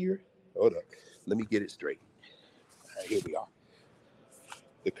here. Hold up, let me get it straight. Here we are.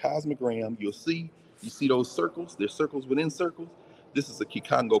 The cosmogram, you see those circles? There's circles within circles. This is a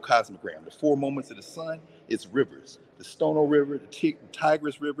Kikongo cosmogram. The 4 moments of the sun, it's rivers. The Stono River, the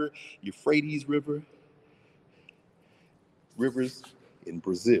Tigris River, Euphrates River, rivers in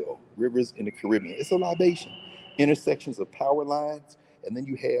Brazil, rivers in the Caribbean. It's a libation. Intersections of power lines, and then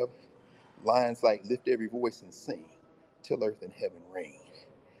you have lines like lift every voice and sing, till earth and heaven reign.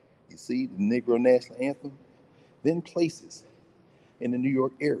 You see the Negro National Anthem? Then places in the New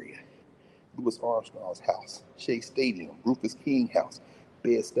York area. Louis Armstrong's house, Shea Stadium, Rufus King House,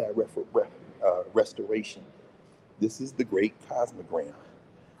 Bed-Stuy Restoration. This is the great cosmogram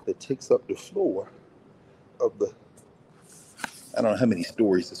that takes up the floor of the, I don't know how many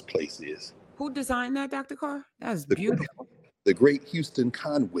stories this place is. Who designed that, Dr. Carr? That's beautiful. The great Houston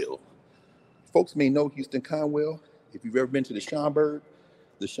Conwell. Folks may know Houston Conwell. If you've ever been to the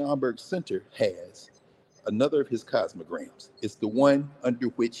Schomburg Center has another of his cosmograms. It's the one under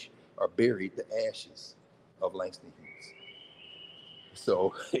which are buried the ashes of Langston Hughes.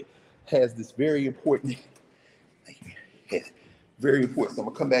 So it has this very important, very important. So I'm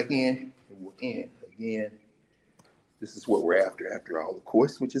gonna come back in and we'll end again. This is what we're after all, of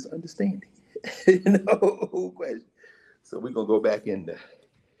course, which is understanding. No question. So we're gonna go back in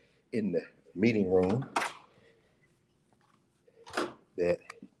the meeting room that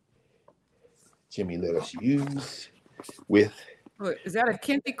Jimmy let us use with. Is that a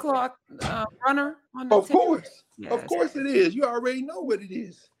kente cloth runner? Of course. Yes. Of course it is. You already know what it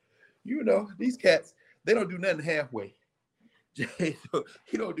is. You know, these cats, they don't do nothing halfway. Jay,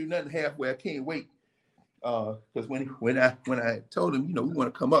 he don't do nothing halfway. I can't wait. Because when I told him, you know, we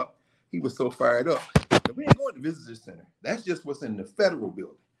want to come up, he was so fired up. But we ain't going to the visitor center. That's just what's in the federal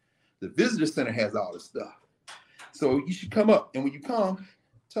building. The visitor center has all the stuff. So you should come up. And when you come,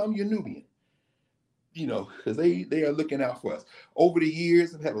 tell them you're Nubian. You know, because they are looking out for us. Over the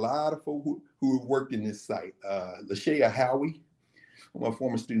years, I've had a lot of folk who have worked in this site. Lashaya Howie, one of my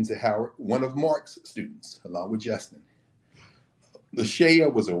former students at Howard, one of Mark's students, along with Justin.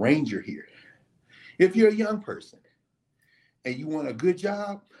 Lashaya was a ranger here. If you're a young person and you want a good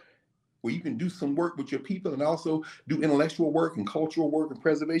job where you can do some work with your people and also do intellectual work and cultural work and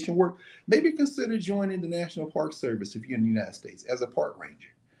preservation work, maybe consider joining the National Park Service if you're in the United States as a park ranger.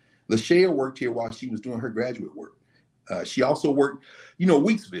 Lashaya worked here while she was doing her graduate work. She also worked, you know,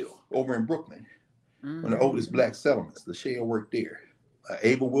 Weeksville over in Brooklyn, one of the oldest Black settlements. Lashaya worked there.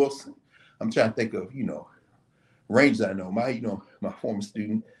 Ava Wilson. I'm trying to think of, you know, rangers I know. My former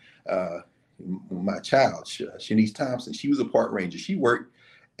student, my child, Shanice Thompson, she was a park ranger. She worked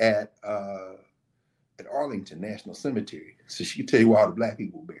at Arlington National Cemetery. So she could tell you where all the Black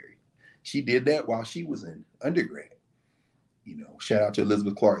people were buried. She did that while she was in undergrad. You know, shout out to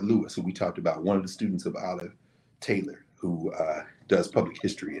Elizabeth Clark Lewis, who we talked about, one of the students of Olive Taylor, who does public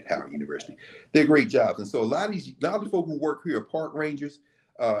history at Howard University. They're great jobs. And so a lot of the folk who work here are park rangers,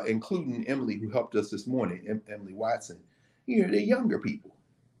 including Emily, who helped us this morning, Emily Watson. You know, they're younger people.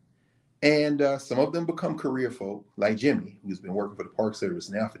 And some of them become career folk, like Jimmy, who's been working for the Park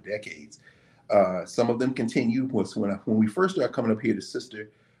Service now for decades. Some of them continue. When we first started coming up here, the sister,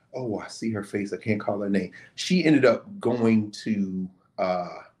 oh, I see her face. I can't call her name. She ended up going to,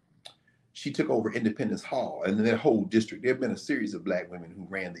 she took over Independence Hall and then that whole district. There have been a series of Black women who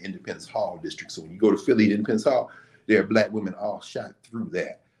ran the Independence Hall district. So when you go to Philly, Independence Hall, there are Black women all shot through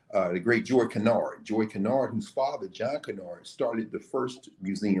that. The great Joy Kennard, whose father, John Kennard, started the first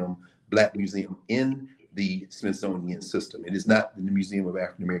museum, Black museum in the Smithsonian system. It is not the Museum of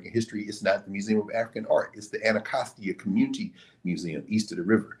African American History. It's not the Museum of African Art. It's the Anacostia Community Museum east of the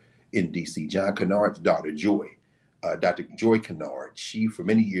river in DC. John Kennard's daughter, Joy, Dr. Joy Kennard, she for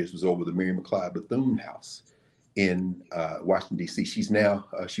many years was over the Miriam McLeod Bethune House in Washington, DC.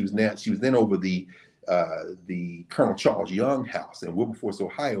 She was then over the Colonel Charles Young House in Wilberforce,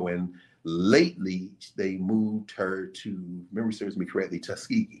 Ohio. And Lately, they moved her to, memory serves me correctly,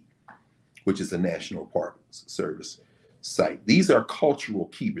 Tuskegee, which is a National Park Service site. These are cultural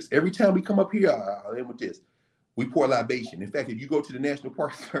keepers. Every time we come up here, I'll end with this. We pour libation. In fact, if you go to the National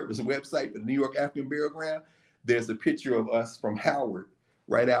Park Service website for the New York African Burial Ground, there's a picture of us from Howard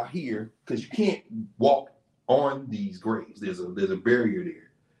right out here, because you can't walk on these graves. There's a barrier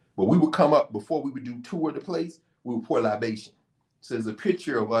there. But we would come up before we would do tour of the place. We would pour libation. So there's a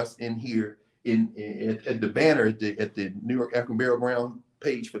picture of us in here at the banner at the New York African Burial Ground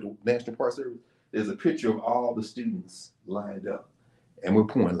page for the National Park Service. There's a picture of all the students lined up, and we're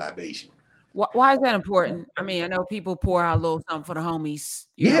pouring libation. Why is that important? I mean, I know people pour out a little something for the homies.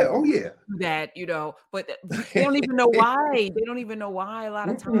 Oh yeah. That, but they don't even know why. They don't even know why a lot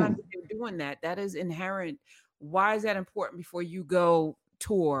of times they're doing that. That is inherent. Why is that important before you go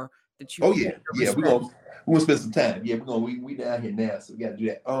tour? That you we're gonna spend some time. Yeah, we down here now, so we gotta do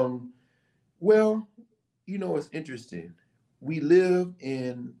that. Well, it's interesting. We live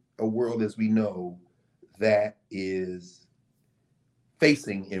in a world, as we know, that is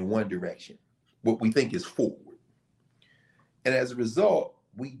facing in one direction, what we think is forward. And as a result,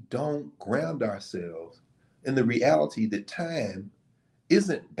 we don't ground ourselves in the reality that time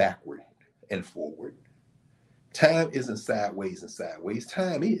isn't backward and forward. Time isn't sideways and sideways.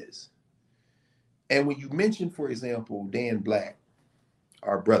 Time is. And when you mention, for example, Dan Black,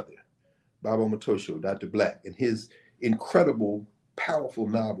 our brother, Baba Matosho, Dr. Black, and his incredible, powerful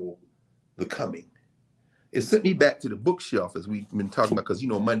novel, The Coming, it sent me back to the bookshelf, as we've been talking about, because,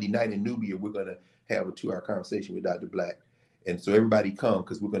 Monday night in Nubia, we're going to have a 2-hour conversation with Dr. Black. And so everybody come,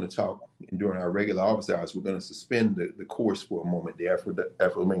 because we're going to talk during our regular office hours. We're going to suspend the course for a moment, the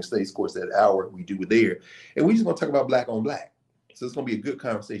Afro-American Studies course, that hour we do there. And we're just going to talk about Black on Black. So it's going to be a good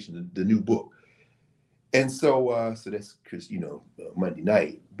conversation, the new book. And so that's because, Monday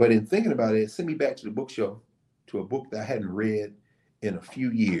night. But in thinking about it, it sent me back to the bookshelf, to a book that I hadn't read in a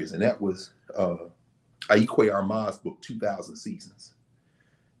few years. And that was Aikwe Armah's book, 2000 Seasons.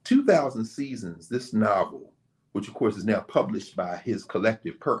 2000 Seasons, this novel, which of course is now published by his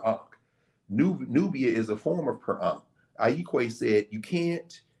collective Per Ankh. Nubia is a form of Per Ankh. Aikwe said, you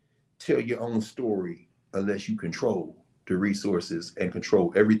can't tell your own story unless you control the resources and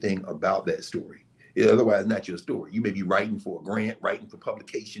control everything about that story. Otherwise, not your story. You may be writing for a grant, writing for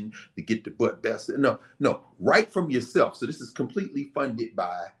publication to get the butt best. No, write from yourself. So this is completely funded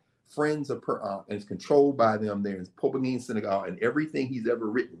by friends of Per Ankh, and it's controlled by them there in Pobangin, Senegal, and everything he's ever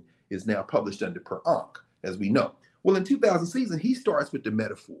written is now published under Per Ankh, as we know. Well, in 2000 Seasons, he starts with the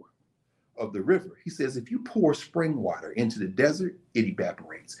metaphor of the river. He says, if you pour spring water into the desert, it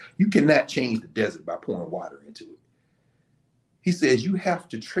evaporates. You cannot change the desert by pouring water into it. He says you have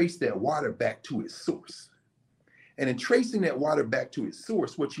to trace that water back to its source. And in tracing that water back to its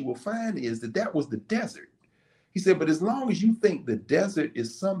source, what you will find is that was the desert. He said, but as long as you think the desert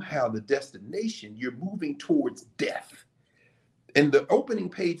is somehow the destination, you're moving towards death. And the opening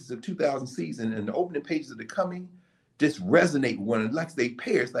pages of 2000 Seasons and the opening pages of The Coming just resonate with one another. Like they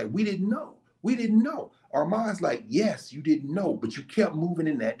pair. It's like, we didn't know. We didn't know. Armah's like, yes, you didn't know, but you kept moving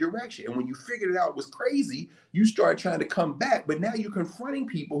in that direction. And when you figured it out was crazy, you started trying to come back. But now you're confronting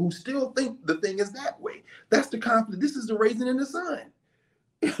people who still think the thing is that way. That's the conflict. This is the raisin in the sun.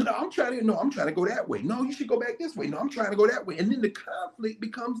 I'm trying to go that way. No, you should go back this way. No, I'm trying to go that way. And then the conflict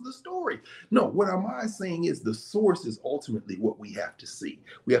becomes the story. No, what Armah is saying is the source is ultimately what we have to see.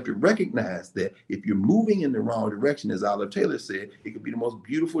 We have to recognize that if you're moving in the wrong direction, as Olive Taylor said, it could be the most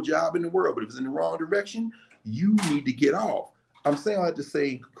beautiful job in the world, but if it's in the wrong direction, you need to get off. I'm saying all that to say,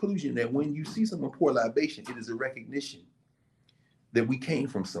 in conclusion, that when you see someone pour libation, it is a recognition that we came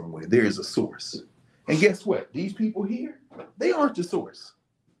from somewhere. There is a source. And guess what? These people here, they aren't the source.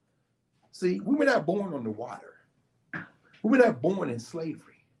 See, we were not born on the water. We were not born in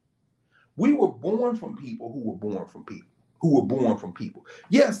slavery. We were born from people who were born from people, who were born from people.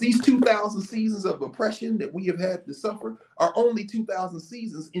 Yes, these 2,000 seasons of oppression that we have had to suffer are only 2,000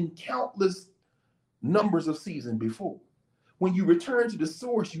 seasons in countless numbers of seasons before. When you return to the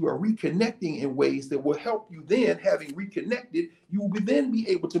source, you are reconnecting in ways that will help you then, having reconnected, you will then be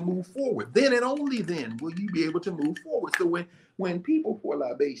able to move forward. Then and only then will you be able to move forward. So when people pour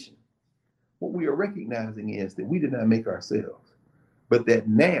libation, what we are recognizing is that we did not make ourselves, but that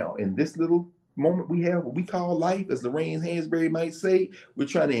now in this little moment we have, what we call life, as Lorraine Hansberry might say, we're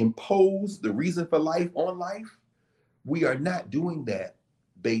trying to impose the reason for life on life. We are not doing that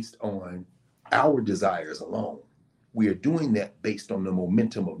based on our desires alone. We are doing that based on the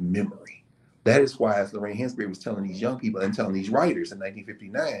momentum of memory. That is why, as Lorraine Hansberry was telling these young people and telling these writers in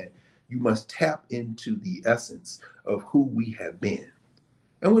 1959, you must tap into the essence of who we have been.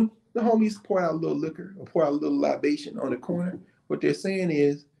 And when the homies pour out a little liquor or pour out a little libation on the corner, what they're saying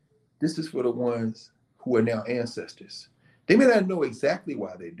is, this is for the ones who are now ancestors. They may not know exactly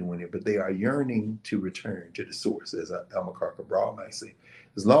why they're doing it, but they are yearning to return to the source, as Amilcar Cabral might say.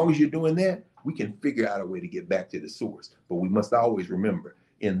 As long as you're doing that, we can figure out a way to get back to the source. But we must always remember,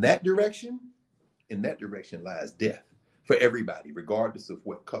 in that direction lies death for everybody, regardless of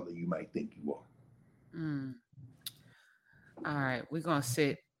what color you might think you are. Mm. All right, we're gonna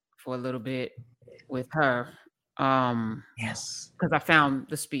sit for a little bit with her. Yes, because I found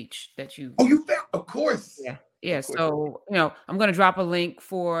the speech that you. Oh, you found, of course. Yeah. So I'm gonna drop a link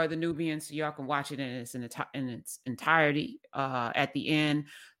for the Nubians so y'all can watch it in its entirety. At the end,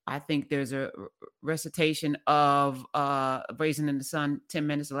 I think there's a recitation of Brazen in the Sun. 10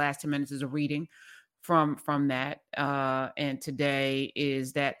 minutes. The last 10 minutes is a reading from that. And today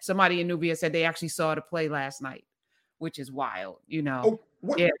is that somebody in Nubia said they actually saw the play last night, which is wild. And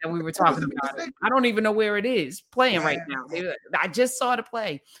we were talking about it. I don't even know where it is playing right now. I just saw the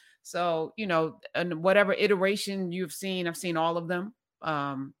play. So, and whatever iteration you've seen, I've seen all of them.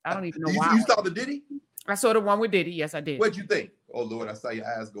 I don't even know why. You saw the Diddy? I saw the one with Diddy. Yes, I did. What'd you think? Oh, Lord, I saw your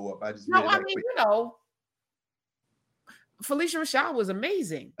eyes go up. Felicia Rashad was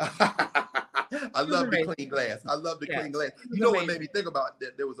amazing. I love the clean glass. I love the clean glass. You know what made me think about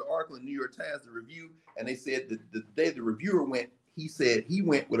that? There was an article in New York Times, the review, and they said that the day the reviewer went, he said he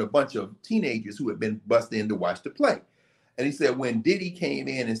went with a bunch of teenagers who had been bussed in to watch the play. And he said when Diddy came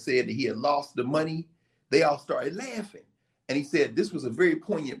in and said that he had lost the money, they all started laughing. And he said this was a very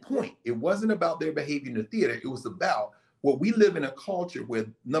poignant point. It wasn't about their behavior in the theater. It was about what we live in a culture where,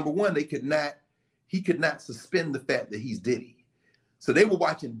 number one, he could not suspend the fact that he's Diddy. So they were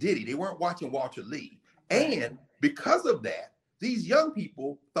watching Diddy. They weren't watching Walter Lee. And because of that, these young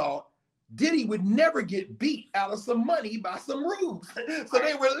people thought Diddy would never get beat out of some money by some rubes. So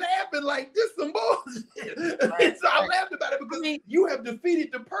they were laughing like this some bullshit. So I laughed about it because you have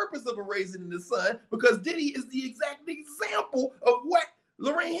defeated the purpose of a Raisin in the Sun, because Diddy is the exact example of what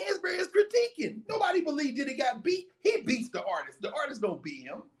Lorraine Hansberry is critiquing. Nobody believed Diddy got beat. He beats the artist. The artist don't beat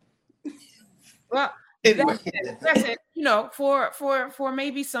him. Well, anyway. That's it. For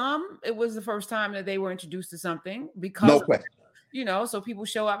maybe some, it was the first time that they were introduced to something because no question. So people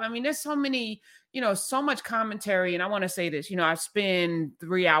show up. I mean, there's so many, so much commentary. And I want to say this, I spend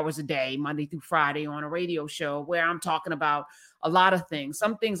 3 hours a day, Monday through Friday, on a radio show where I'm talking about a lot of things.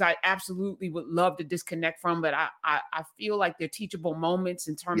 Some things I absolutely would love to disconnect from, but I feel like they're teachable moments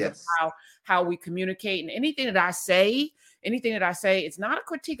in terms of how we communicate. And anything that I say, it's not a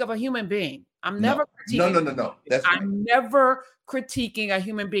critique of a human being. I'm never critiquing. No. That's right. I'm never critiquing a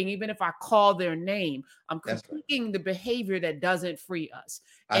human being, even if I call their name. I'm critiquing the behavior that doesn't free us.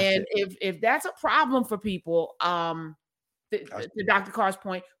 And if that's a problem for people, to Dr. Carr's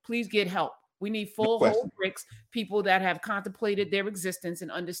point, please get help. We need full whole bricks, people that have contemplated their existence and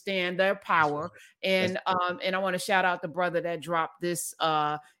understand their power. And I want to shout out the brother that dropped this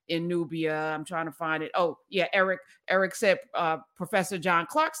in Nubia. I'm trying to find it. Oh, yeah, Eric said, Professor John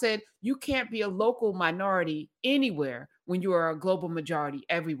Clark said, you can't be a local minority anywhere when you are a global majority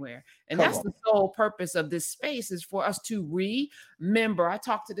everywhere. And that's the sole purpose of this space, is for us to remember. I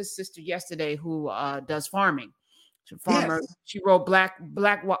talked to this sister yesterday who does farming. She wrote Black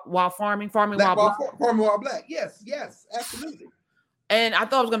While Farming While Black. Yes, absolutely. And I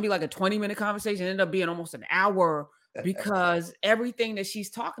thought it was gonna be like a 20-minute conversation. It ended up being almost an hour, because everything that she's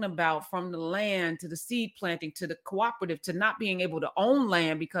talking about, from the land to the seed planting to the cooperative to not being able to own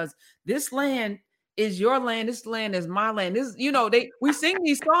land, because this land is your land, this land is my land. This, we sing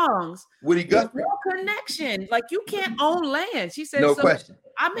these songs. Woody Guthrie. No connection. Like, you can't own land. She said, no question.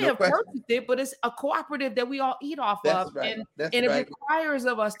 I may have purchased it, but it's a cooperative that we all eat off of. Right. And it requires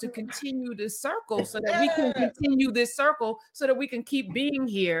of us to continue this circle so that we can continue this circle so that we can keep being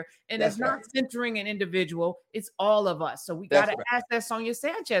here. And it's not centering an individual. It's all of us. So we got to ask that Sonia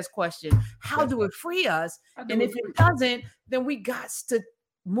Sanchez question. How do it free us? And if it doesn't, then we got to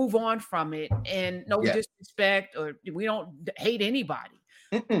move on from it. And no disrespect, or we don't hate anybody.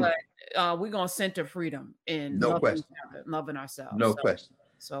 But we're going to center freedom in loving ourselves. No question.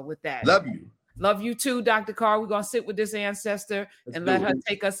 So with that, love you too, Dr. Carr. We're going to sit with this ancestor and let her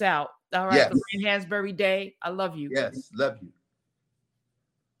take us out. All right. Lorraine Hansberry Day. I love you. Yes. Love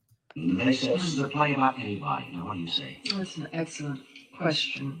you. This is a play about anybody. Now, what do you say? That's an excellent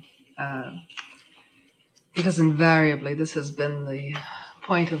question. Because invariably, this has been the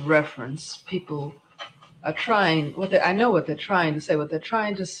point of reference. People are trying, I know what they're trying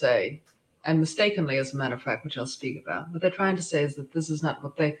to say, and mistakenly, as a matter of fact, which I'll speak about, what they're trying to say is that this is not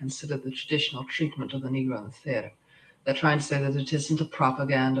what they consider the traditional treatment of the Negro in the theater. They're trying to say that it isn't a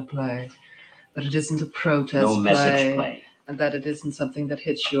propaganda play, that it isn't a protest No message play. and that it isn't something that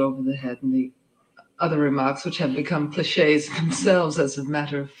hits you over the head, and the other remarks which have become cliches themselves as a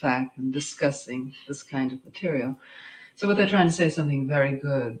matter of fact in discussing this kind of material. So what they're trying to say is something very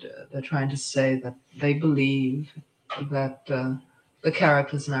good. They're trying to say that they believe that the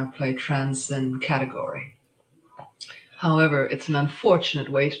characters in our play transcend category. However, it's an unfortunate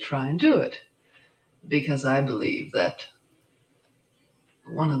way to try and do it, because I believe that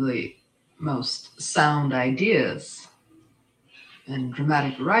one of the most sound ideas in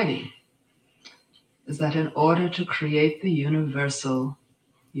dramatic writing is that in order to create the universal,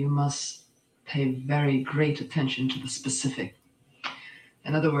 you must pay very great attention to the specific.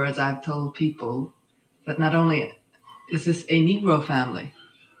 In other words, I've told people that not only is this a Negro family,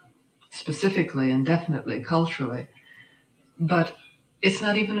 specifically and definitely culturally, but it's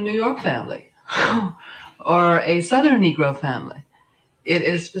not even a New York family or a Southern Negro family. It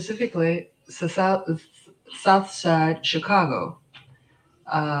is specifically South Side Chicago.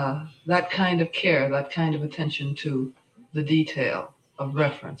 That kind of care, that kind of attention to the detail of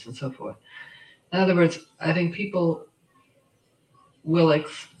reference and so forth. In other words, I think people will,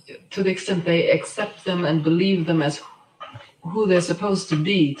 to the extent they accept them and believe them as who they're supposed to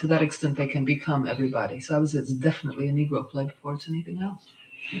be, to that extent they can become everybody. So I would say it's definitely a Negro play before it's anything else.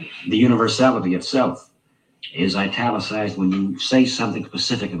 The universality itself is italicized when you say something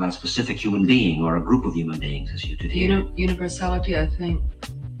specific about a specific human being or a group of human beings, as you did here. Universality, I think,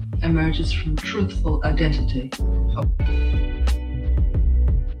 emerges from truthful identity.